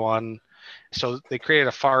everyone. So they created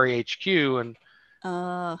a Fari HQ, and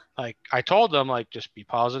like, I told them, like, just be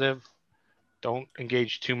positive. Don't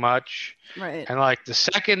engage too much. Right. And, like, the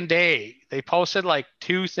second day they posted like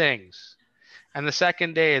 2 things. And the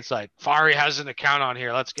second day it's like, Fari has an account on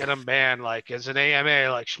here. Let's get him banned. Like, as an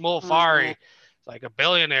AMA, like, Schmoelfire, like a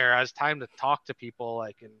billionaire, has time to talk to people,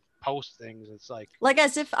 like, and post things. It's like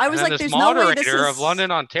as if I was like, there's no way this moderator is of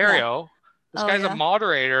London, Ontario. This guy's a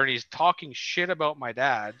moderator, and he's talking shit about my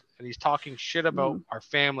dad, and he's talking shit about our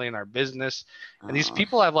family and our business. And these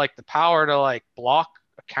people have, like, the power to, like, block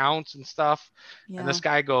accounts and stuff. And this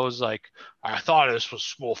guy goes like, I thought this was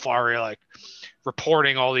Schmoelfire, like,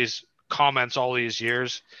 reporting all these comments all these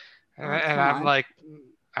years. And I'm like,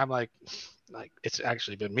 it's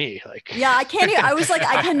actually been me. Like, I can't even, I was like,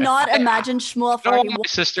 I cannot imagine Schmoelfire. I don't want my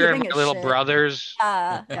sister and my little brothers.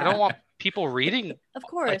 I don't want people reading. Of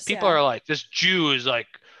course. Like, people are like, this Jew is like,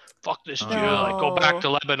 fuck this Jew. Like, go back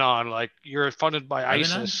to Lebanon. Like, you're funded by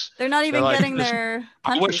ISIS. They're not even getting their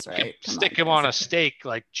countries right. Stick him on a stake,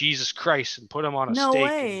 like Jesus Christ, and put him on a stake. No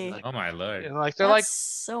way. And, like, oh my Lord. And, like, they're like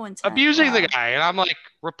so intense. Abusing the guy, and I'm like,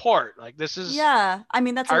 report. Like, this is I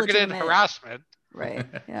mean, that's targeted harassment. Right.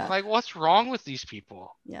 Yeah. Like, what's wrong with these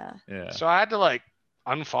people? Yeah. So I had to, like,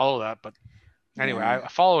 unfollow that, but anyway, I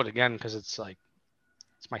follow it again because it's like,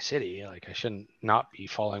 it's my city. Like, I shouldn't not be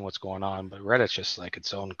following what's going on, but Reddit's just like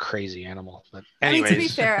its own crazy animal. But anyways, I mean, to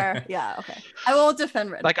be fair, okay. I won't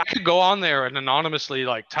defend Reddit. Like, I could go on there and anonymously,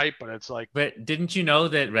 like, type, but it's like. But didn't you know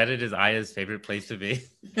that Reddit is Aya's favorite place to be?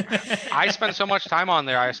 I spend so much time on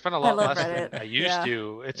there. I spend a lot less Reddit. than I used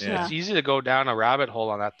to. It's easy to go down a rabbit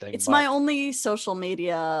hole on that thing. It's my only social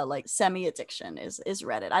media, like, semi-addiction is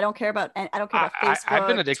Reddit. I don't care about Facebook. I've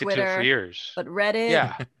been addicted Twitter, to it for years. But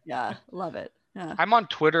Reddit, love it. Yeah. I'm on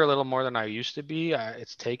Twitter a little more than I used to be.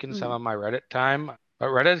 It's taken some of my Reddit time, but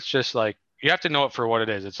Reddit's just like, you have to know it for what it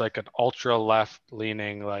is. It's like an ultra left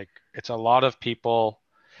leaning, like it's a lot of people.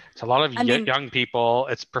 It's a lot of young people.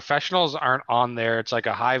 It's professionals aren't on there. It's like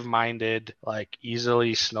a hive-minded, like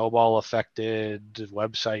easily snowball affected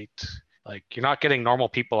website. Like you're not getting normal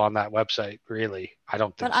people on that website, really. I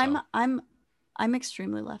don't think so. But I'm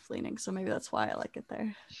extremely left leaning, so maybe that's why I like it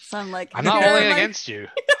there. So I'm like, I'm not holding against you.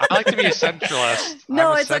 I like to be a centralist.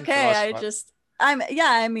 No, it's okay.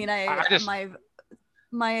 I mean,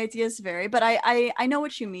 my ideas vary, but I know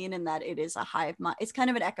what you mean in that it is a hive mind. It's kind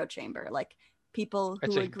of an echo chamber. Like people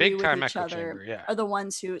who agree with each other are the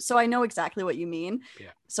ones who. So I know exactly what you mean. Yeah.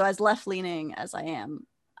 So as left leaning as I am,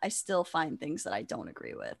 I still find things that I don't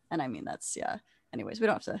agree with, and I mean that's Anyways, we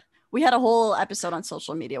don't have to. We had a whole episode on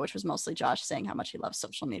social media, which was mostly Josh saying how much he loves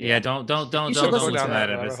social media. Yeah, don't listen to that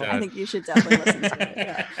episode. I think you should definitely listen to it.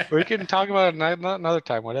 Yeah. We can talk about it another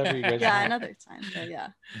time, whatever you guys. Yeah, another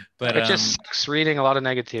time. But it just sucks reading a lot of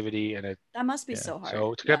negativity, and that must be so hard.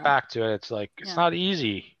 So to get back to it, it's like it's not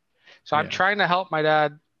easy. So I'm trying to help my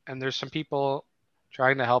dad, and there's some people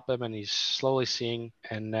trying to help him, and he's slowly seeing.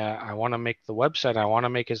 And I want to make the website. I want to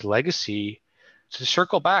make his legacy. To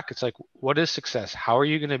circle back, it's like, what is success? How are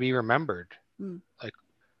you going to be remembered? Like,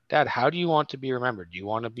 Dad, how do you want to be remembered? Do you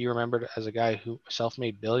want to be remembered as a guy who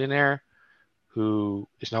self-made billionaire who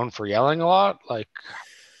is known for yelling a lot? Like,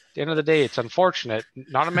 at the end of the day, it's unfortunate.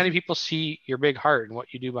 Not many people see your big heart and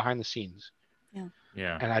what you do behind the scenes.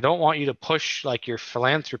 Yeah. And I don't want you to push like your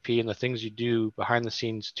philanthropy and the things you do behind the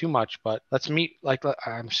scenes too much, but let's meet. Like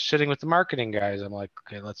I'm sitting with the marketing guys. I'm like,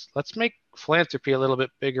 okay, let's make philanthropy a little bit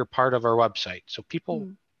bigger part of our website so people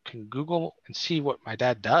can Google and see what my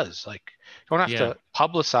dad does. Like you don't have to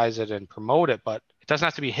publicize it and promote it, but it doesn't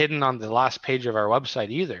have to be hidden on the last page of our website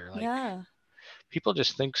either. Like people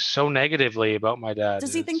just think so negatively about my dad.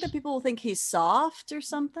 Does he think that people will think he's soft or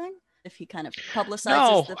something? If he kind of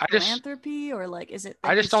publicizes the philanthropy, or like, is it?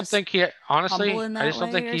 I just don't think he honestly. I just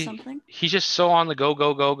don't think he's just so on the go,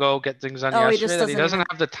 get things done yesterday that he doesn't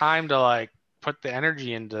have the time to like put the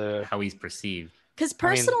energy into how he's perceived. Because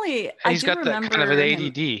personally, he's got that kind of an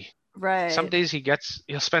ADD. Right. Some days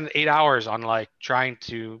he'll spend 8 hours on like trying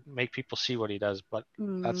to make people see what he does, but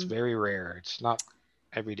that's very rare. It's not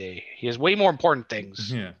every day. He has way more important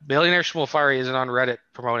things. Yeah. Billionaire Shmulfari isn't on Reddit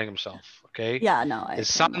promoting himself. Okay. Yeah, no.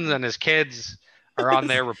 His sons and his kids are on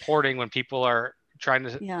there reporting when people are trying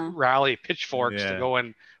to rally pitchforks to go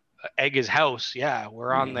and egg his house. Yeah,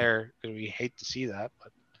 we're on there. We hate to see that,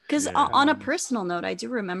 but because on a personal note, I do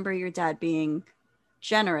remember your dad being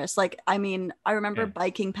generous. Like, I mean, I remember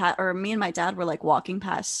biking past, or me and my dad were like walking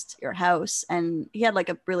past your house, and he had like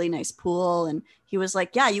a really nice pool, and he was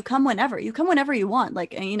like, yeah, you come whenever you want.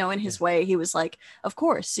 Like, and, you know, in his way, he was like, of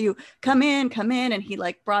course, you come in. And he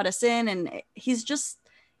like brought us in, and he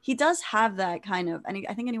does have that kind of, and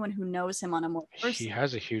I think anyone who knows him on a more personal, he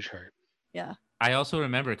has a huge heart. Yeah. I also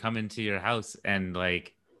remember coming to your house, and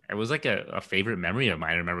like, it was like a favorite memory of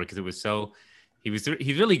mine. I remember because it was so, he's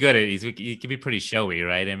really good at it. He can be pretty showy,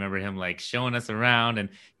 right? I remember him like showing us around, and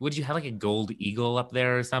would you have like a gold eagle up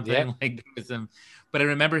there or something? Yeah. Like some, but I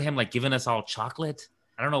remember him like giving us all chocolate.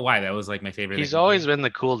 I don't know why, that was like my favorite. He's always been the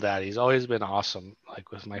cool dad. He's always been awesome,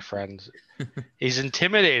 like with my friends. He's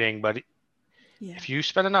intimidating, but if you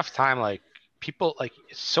spend enough time, like people, like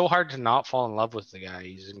it's so hard to not fall in love with the guy.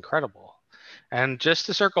 He's incredible. And just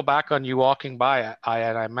to circle back on you walking by,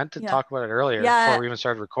 I meant to talk about it earlier before we even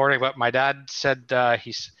started recording, but my dad said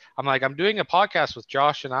I'm doing a podcast with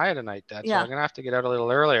Josh and I tonight, Dad, so I'm gonna have to get out a little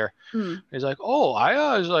earlier. He's like, oh,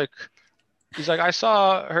 I was like, he's like, I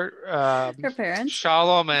saw her parents,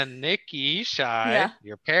 Shalom and Nikki Shai,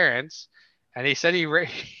 your parents, and he said he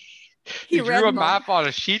drew a map on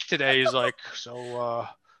a sheet today. He's like, so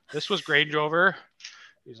this was Grangeover.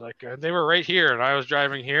 He's like, they were right here, and I was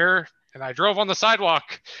driving here. And I drove on the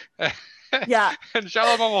sidewalk. Yeah. And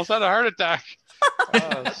Shalom almost had a heart attack.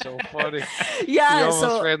 Oh, that's so funny. Yeah. He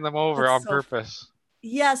almost ran them over on purpose.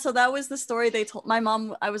 Yeah. So that was the story they told my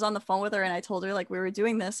mom. I was on the phone with her, and I told her like we were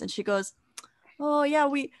doing this, and she goes, "Oh yeah,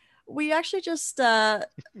 we actually just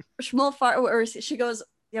Shmulfar," or she goes,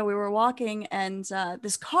 "Yeah, we were walking, and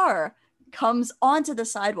this car comes onto the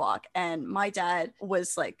sidewalk, and my dad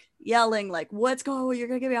was like yelling like, what's going on? You're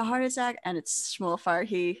gonna give me a heart attack." And it's Shmuel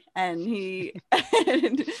Farhi, and he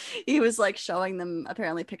was like showing them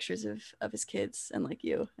apparently pictures of his kids and like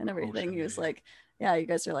you and everything. He was like, yeah, you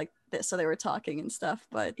guys are like this. So they were talking and stuff,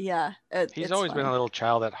 but yeah, he's always been a little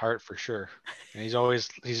child at heart for sure. And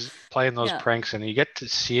he's playing those pranks, and you get to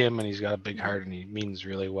see him, and he's got a big heart, and he means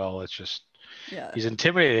really well. It's just he's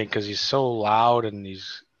intimidating because he's so loud, and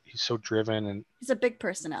he's he's so driven, and he's a big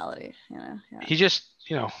personality, Yeah. He just,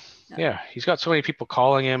 he's got so many people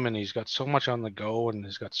calling him, and he's got so much on the go, and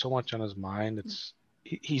he's got so much on his mind.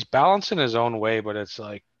 He's balanced in his own way, but it's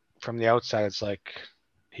like from the outside, it's like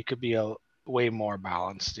he could be a way more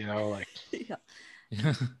balanced, like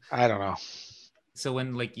I don't know. So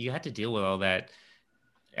when like you had to deal with all that,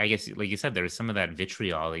 I guess like you said, there was some of that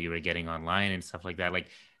vitriol that you were getting online and stuff like that. Like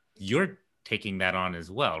you're taking that on as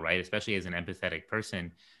well, right? Especially as an empathetic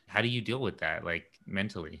person. How do you deal with that, like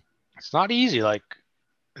mentally? It's not easy. Like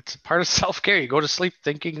it's a part of self-care. You go to sleep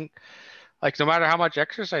thinking, like no matter how much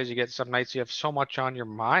exercise you get, some nights you have so much on your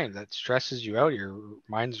mind that stresses you out. Your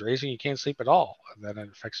mind's racing. You can't sleep at all. And then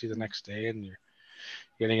it affects you the next day, and you're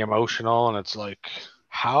getting emotional. And it's like,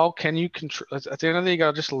 how can you control? At the end of the day, you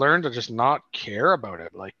gotta just learn to just not care about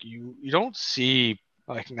it. Like you don't see,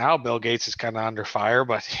 like now Bill Gates is kind of under fire,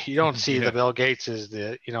 but you don't see the Bill Gates is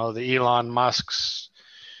the Elon Musk's,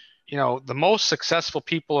 the most successful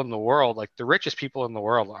people in the world, like the richest people in the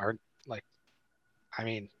world are like, I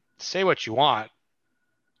mean, say what you want.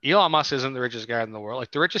 Elon Musk isn't the richest guy in the world.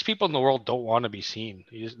 Like the richest people in the world don't want to be seen.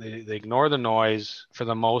 They ignore the noise for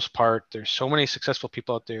the most part. There's so many successful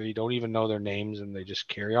people out there. You don't even know their names, and they just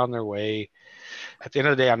carry on their way. At the end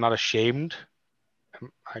of the day, I'm not ashamed.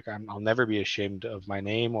 I'll never be ashamed of my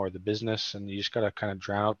name or the business. And you just got to kind of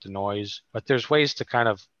drown out the noise. But there's ways to kind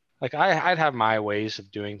of like, I'd have my ways of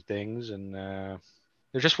doing things. And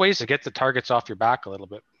there's just ways to get the targets off your back a little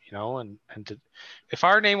bit, and if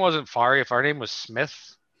our name wasn't Fari, if our name was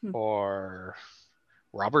Smith, or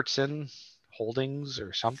Robertson Holdings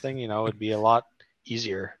or something, it'd be a lot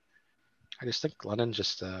easier. I just think London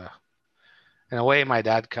just, in a way, my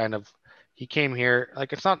dad he came here, like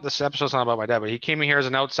this episode's not about my dad, but he came here as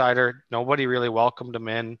an outsider. Nobody really welcomed him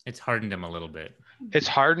in. It's hardened him a little bit. It's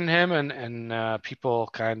hardened him, and people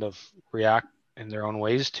kind of react in their own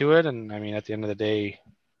ways to it. And I mean, at the end of the day,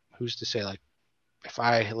 who's to say, like, if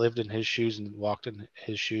I lived in his shoes and walked in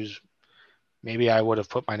his shoes, maybe I would have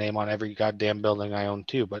put my name on every goddamn building I own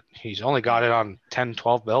too, but he's only got it on 10,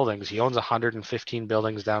 12 buildings. He owns 115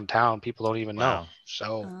 buildings downtown. People don't even know.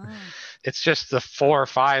 So it's just the 4 or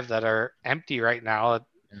 5 that are empty right now. I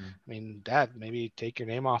mean, Dad, maybe take your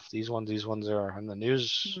name off these ones. These ones are on the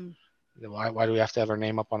news. Why do we have to have our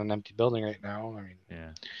name up on an empty building right now? I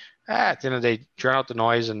mean, at the end of the day, drown out the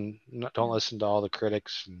noise and don't listen to all the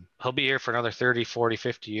critics. And he'll be here for another 30, 40,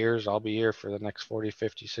 50 years. I'll be here for the next 40,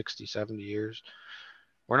 50, 60, 70 years.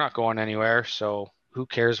 We're not going anywhere. So who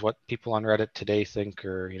cares what people on Reddit today think,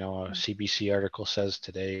 or, a CBC article says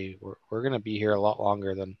today? We're going to be here a lot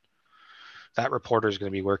longer than that reporter is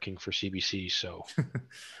going to be working for CBC. So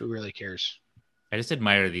who really cares? I just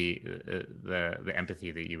admire the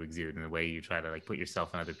empathy that you exude and the way you try to like put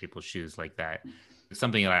yourself in other people's shoes like that. It's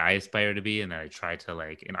something that I aspire to be, and that I try to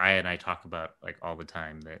like, and I talk about like all the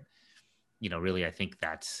time that, really, I think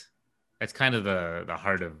that's kind of the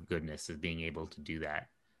heart of goodness, is being able to do that.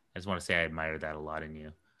 I just want to say I admire that a lot in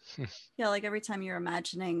you. Yeah. Like every time you're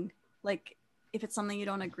imagining, like if it's something you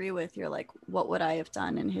don't agree with, you're like, what would I have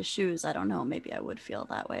done in his shoes? I don't know. Maybe I would feel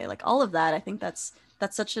that way. Like all of that. I think that's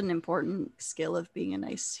such an important skill of being a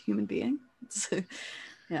nice human being.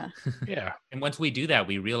 Yeah. And once we do that,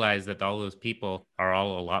 we realize that all those people are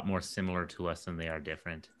all a lot more similar to us than they are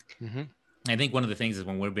different. I think one of the things is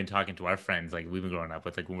when we've been talking to our friends, like we've been growing up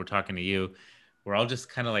with, like when we're talking to you, we're all just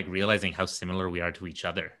kind of like realizing how similar we are to each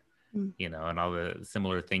other, and all the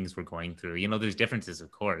similar things we're going through. There's differences, of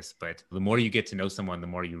course, but the more you get to know someone, the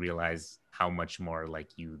more you realize how much more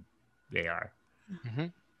like you they are.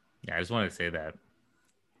 Yeah, I just wanted to say that.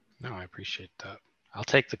 No, I appreciate that. I'll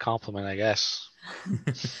take the compliment, I guess.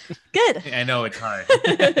 Good. I know it's hard.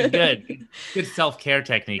 Good self-care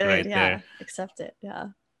technique right there. Accept it. Yeah,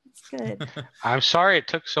 it's good. I'm sorry it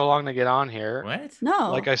took so long to get on here. What?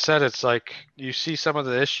 No. Like I said, it's like you see some of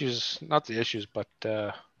the issues, not the issues, but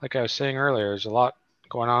like I was saying earlier, there's a lot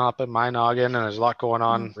going on up in my noggin, and there's a lot going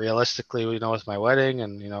on realistically, with my wedding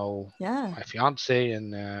and, my fiance,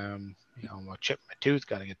 and I chipped my tooth,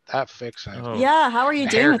 got to get that fixed. Yeah, how are you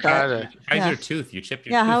doing with that? How's your tooth? You chipped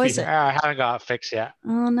your tooth? Yeah, how is it? I haven't got it fixed yet.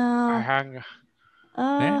 Oh no.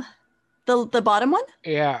 The bottom one?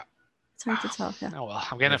 Yeah. It's hard to tell. Yeah. Oh well,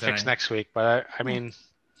 I'm getting it fixed next week, but I mean,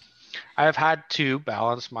 I've had to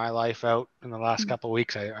balance my life out in the last couple of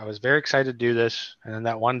weeks. I was very excited to do this, and then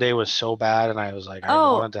that one day was so bad, and I was like, I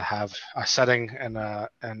wanted to have a setting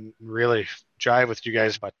and really drive with you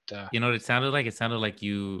guys, but you know what it sounded like? It sounded like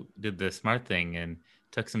you did the smart thing and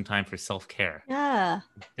took some time for self-care. Yeah.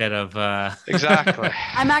 Instead of exactly.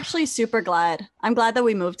 I'm actually super glad. I'm glad that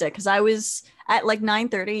we moved it, because I was at like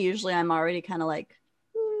 9:30. Usually I'm already kind of like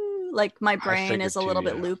Like my brain is a little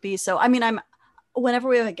bit loopy. So, I mean, whenever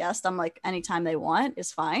we have a guest, I'm like, anytime they want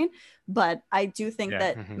is fine. But I do think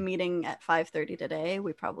that meeting at 5:30 today,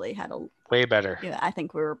 we probably had a way better. Yeah, I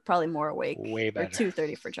think we were probably more awake. Way better. Or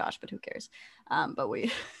 2:30 for Josh, but who cares? But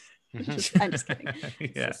we, I'm just kidding.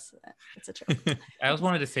 It's a joke. I also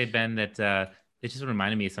wanted to say, Ben, that it just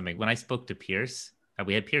reminded me of something. When I spoke to Pierce,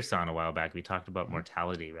 we had Pierce on a while back. We talked about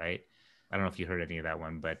mortality, right? I don't know if you heard any of that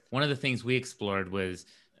one, but one of the things we explored was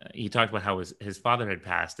he talked about how his father had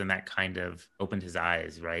passed, and that kind of opened his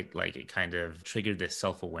eyes, right? Like it kind of triggered this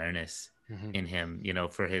self-awareness in him, you know,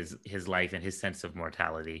 for his life and his sense of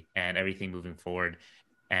mortality and everything moving forward.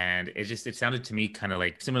 And it sounded to me kind of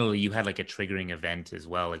like, similarly, you had like a triggering event as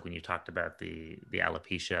well. Like when you talked about the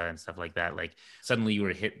alopecia and stuff like that, like suddenly you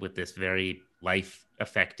were hit with this very life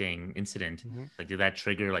affecting incident. Like, did that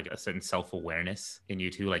trigger like a certain self-awareness in you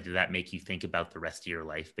too? Like, did that make you think about the rest of your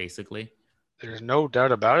life basically? There's no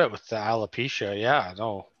doubt about it with the alopecia. Yeah,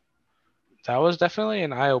 no, that was definitely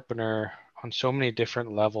an eye opener on so many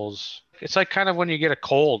different levels. It's like kind of when you get a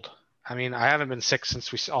cold. I mean, I haven't been sick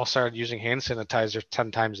since we all started using hand sanitizer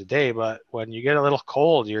 10 times a day, but when you get a little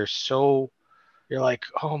cold, you're like,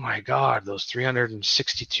 oh my God, those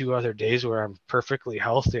 362 other days where I'm perfectly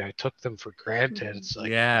healthy, I took them for granted. It's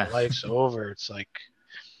like, my life's over. It's like,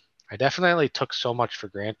 I definitely took so much for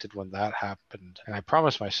granted when that happened. And I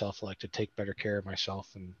promised myself like to take better care of myself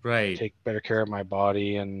and take better care of my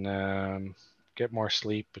body and get more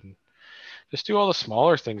sleep and just do all the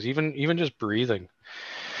smaller things, even just breathing.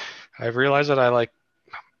 I've realized that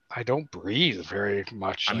I don't breathe very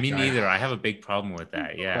much. Me neither. I have a big problem with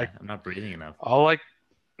that. Yeah, like, I'm not breathing enough. I'll like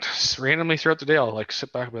randomly throughout the day, I'll like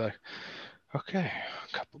sit back and be like, okay,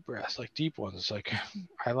 a couple breaths, like deep ones. Like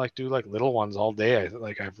I like do like little ones all day.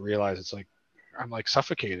 I've realized it's like I'm like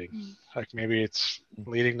suffocating. Like maybe it's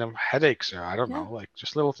leading to headaches or I don't know, like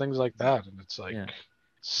just little things like that. And it's like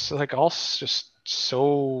it's like all just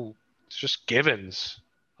so it's just givens.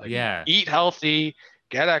 Like eat healthy,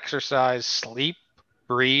 get exercise, sleep,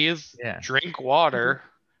 breathe, drink water.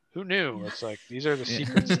 Who knew? It's like these are the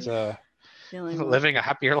secrets to living a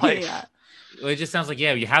happier life. Well, it just sounds like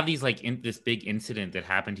you have these like this big incident that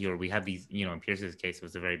happened to you, or we have these, you know, in Pierce's case it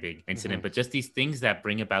was a very big incident, but just these things that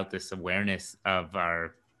bring about this awareness of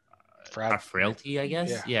our frailty, I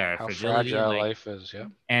guess. Our how fragility, fragile life is.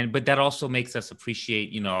 But that also makes us appreciate,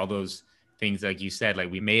 you know, all those things like you said,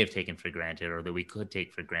 like we may have taken for granted or that we could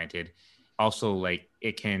take for granted. Also, like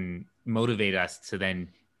it can motivate us to then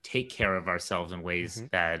take care of ourselves in ways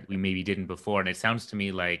that we maybe didn't before. And it sounds to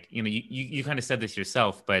me like, you know, you kind of said this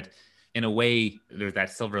yourself, but in a way there's that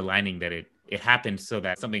silver lining that it happened so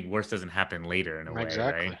that something worse doesn't happen later in a way,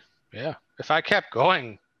 right? Yeah. If I kept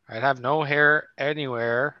going, I'd have no hair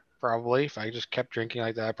anywhere. Probably if I just kept drinking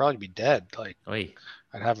like that, I'd probably be dead. Like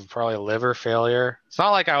I'd have probably a liver failure. It's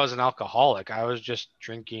not like I was an alcoholic. I was just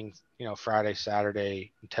drinking, you know, Friday,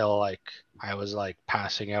 Saturday until like I was like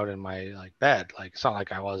passing out in my like bed. Like it's not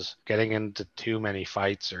like I was getting into too many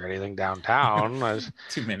fights or anything downtown.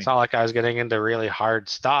 Too many. It's not like I was getting into really hard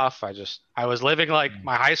stuff. I was living like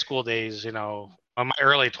my high school days, you know, in my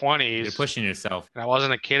early 20s. You're pushing yourself. And I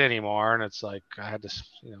wasn't a kid anymore. And it's like I had to,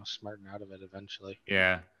 you know, smarten out of it eventually.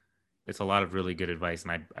 Yeah. It's a lot of really good advice,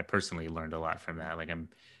 and I personally learned a lot from that. Like I'm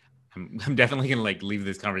definitely gonna like leave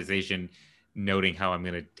this conversation noting how I'm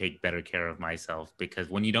gonna take better care of myself, because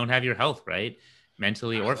when you don't have your health right,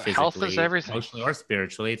 mentally or physically, health is everything. Emotionally or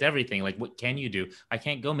spiritually, it's everything. Like what can you do? I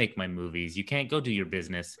can't go make my movies. You can't go do your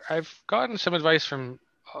business. I've gotten some advice from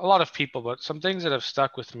a lot of people, but some things that have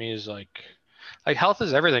stuck with me is like health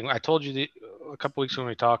is everything. I told you a couple weeks when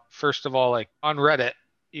we talked. First of all, like on Reddit,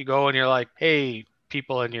 you go and you're like, hey,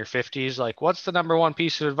 people in your 50s, like what's the number one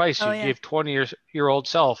piece of advice you give 20-year-old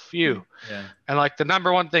self you? And like the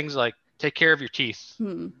number one thing's like take care of your teeth.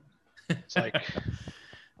 It's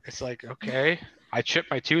like okay, I chip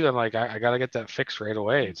my tooth. I'm like I gotta get that fixed right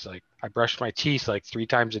away. It's like I brush my teeth like 3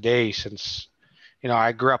 times a day since, you know,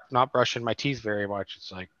 I grew up not brushing my teeth very much. It's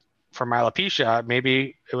like for my alopecia,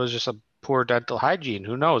 maybe it was just a poor dental hygiene.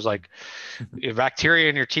 Who knows? Like bacteria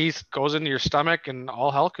in your teeth goes into your stomach and all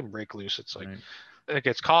hell can break loose. It's like it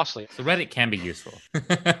gets costly. So Reddit can be useful.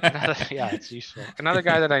 It's useful. Another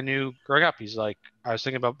guy that I knew growing up, he's like, I was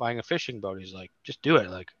thinking about buying a fishing boat. He's like, just do it.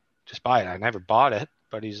 Like, just buy it. I never bought it,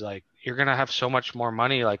 but he's like, you're going to have so much more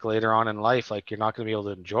money like later on in life. Like you're not going to be able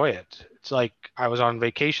to enjoy it. It's like I was on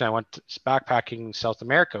vacation. I went backpacking in South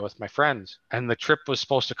America with my friends, and the trip was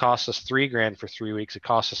supposed to cost us $3,000 for 3 weeks. It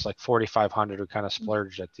cost us like $4,500. We kind of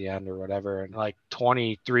splurged at the end or whatever. And like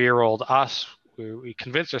 23-year-old us, we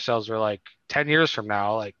convinced ourselves, we're like 10 years from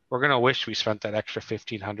now, like we're going to wish we spent that extra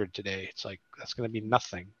 $1,500 today. It's like, that's going to be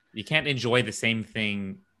nothing. you can't enjoy the same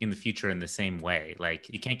thing in the future in the same way. Like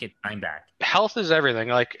you can't get time back. Health is everything.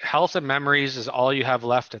 Like health and memories is all you have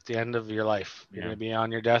left at the end of your life. You're going to be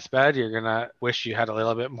on your deathbed. You're going to wish you had a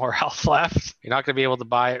little bit more health left. You're not going to be able to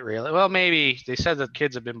buy it really. Well, maybe they said that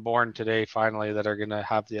kids have been born today finally that are going to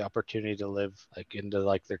have the opportunity to live like into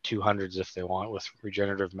like their 200s if they want with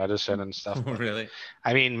regenerative medicine and stuff. Really?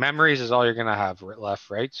 I mean, memories is all you're going to have left,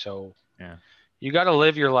 right? So yeah, you got to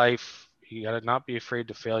live your life. You got to not be afraid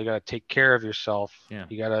to fail. You got to take care of yourself. Yeah.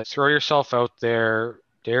 You got to throw yourself out there,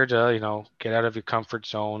 dare to, get out of your comfort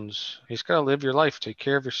zones. You just got to live your life, take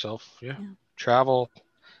care of yourself. Yeah. Travel,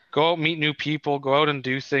 go out, meet new people, go out and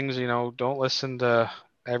do things, don't listen to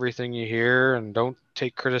everything you hear and don't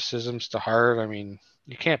take criticisms to heart. I mean,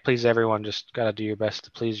 you can't please everyone. Just got to do your best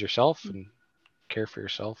to please yourself and care for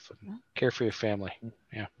yourself and care for your family.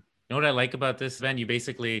 Yeah. You know what I like about this, Ben? You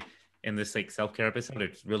basically, in this like self-care episode,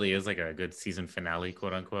 it really is like a good season finale,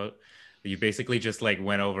 quote unquote. You basically just like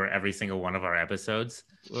went over every single one of our episodes.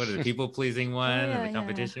 What are the people pleasing one and the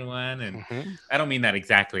competition one? And I don't mean that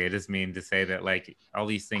exactly. I just mean to say that like all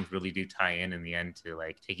these things really do tie in the end to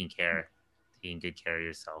like taking good care of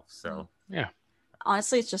yourself. So yeah.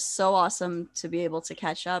 Honestly, it's just so awesome to be able to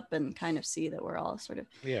catch up and kind of see that we're all sort of,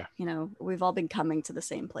 we've all been coming to the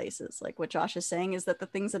same places. Like what Josh is saying is that the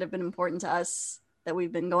things that have been important to us that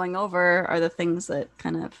we've been going over are the things that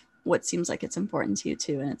kind of what seems like it's important to you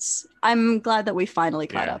too. And I'm glad that we finally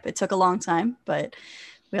caught up. It took a long time, but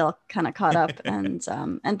we all kind of caught up and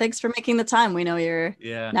thanks for making the time. We know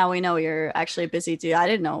now we know you're actually a busy dude. I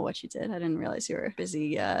didn't know what you did. I didn't realize you were a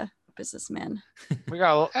busy businessman. We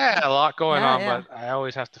got a lot going on, but I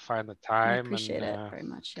always have to find the time. I appreciate it very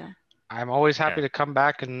much. Yeah. I'm always happy to come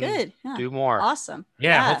back and do more. Awesome.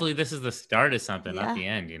 Yeah, hopefully this is the start of something, not the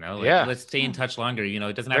end, let's stay in touch longer. It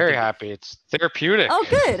doesn't have to. Very happy. It's therapeutic. Oh,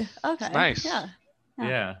 good. Okay. It's nice.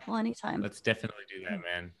 Yeah. Well, anytime. Let's definitely do that,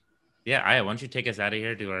 man. Yeah, Aya, why don't you take us out of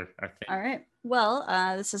here, do our thing. All right. Well,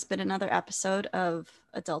 this has been another episode of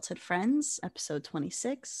Adulthood Friends, episode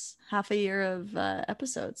 26. Half a year of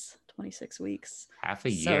episodes, 26 weeks. Half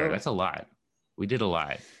a year. That's a lot. We did a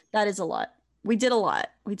lot. That is a lot. We did a lot.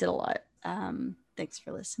 Thanks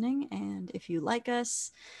for listening. And if you like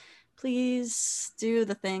us, please do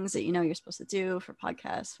the things that you're supposed to do for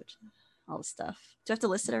podcasts, which all the stuff. Do I have to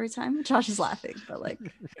list it every time? Josh is laughing, but like,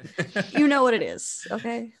 you know what it is.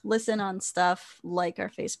 Okay. Listen on stuff, like our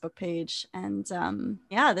Facebook page. And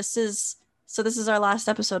this is our last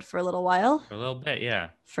episode for a little while. For a little bit, yeah.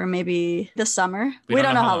 For maybe the summer. We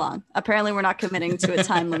don't know how long. Apparently we're not committing to a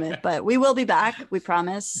time limit, but we will be back. We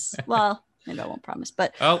promise. Well, maybe I won't promise,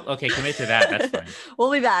 but okay, commit to that. That's fine.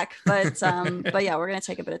 We'll be back, but yeah, we're gonna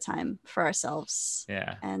take a bit of time for ourselves,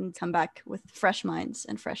 and come back with fresh minds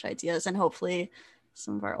and fresh ideas, and hopefully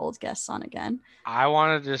some of our old guests on again. I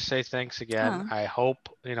wanted to say thanks again. I hope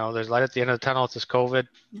there's light at the end of the tunnel with this COVID.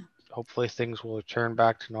 Yeah. Hopefully things will return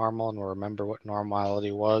back to normal and we'll remember what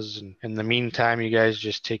normality was. And in the meantime, you guys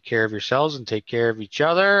just take care of yourselves and take care of each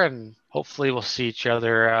other. And hopefully we'll see each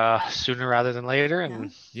other sooner rather than later.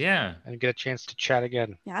 And and get a chance to chat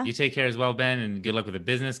again. Yeah. You take care as well, Ben, and good luck with the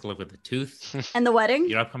business. Good luck with the tooth. And the wedding.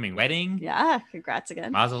 Your upcoming wedding. Yeah. Congrats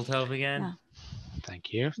again. Mazel tov again. Yeah.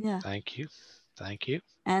 Thank you. Yeah. Thank you. Thank you.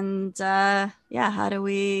 And how do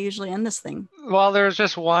we usually end this thing? Well, there's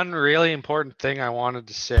just one really important thing I wanted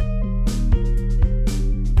to say.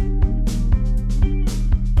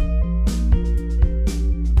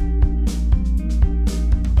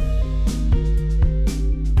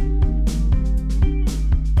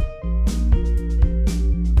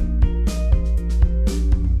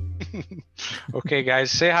 Okay,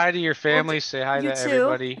 guys, say hi to your family. Say hi to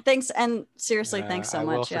everybody. Thanks, and seriously, thanks so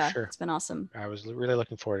much. Sure. It's been awesome. I was really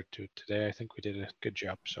looking forward to it today. I think we did a good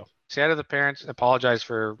job. So say hi to the parents. Apologize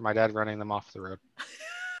for my dad running them off the road.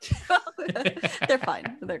 They're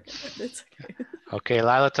fine. They're good. It's okay. Okay,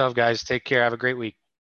 Lila Tov, guys. Take care. Have a great week.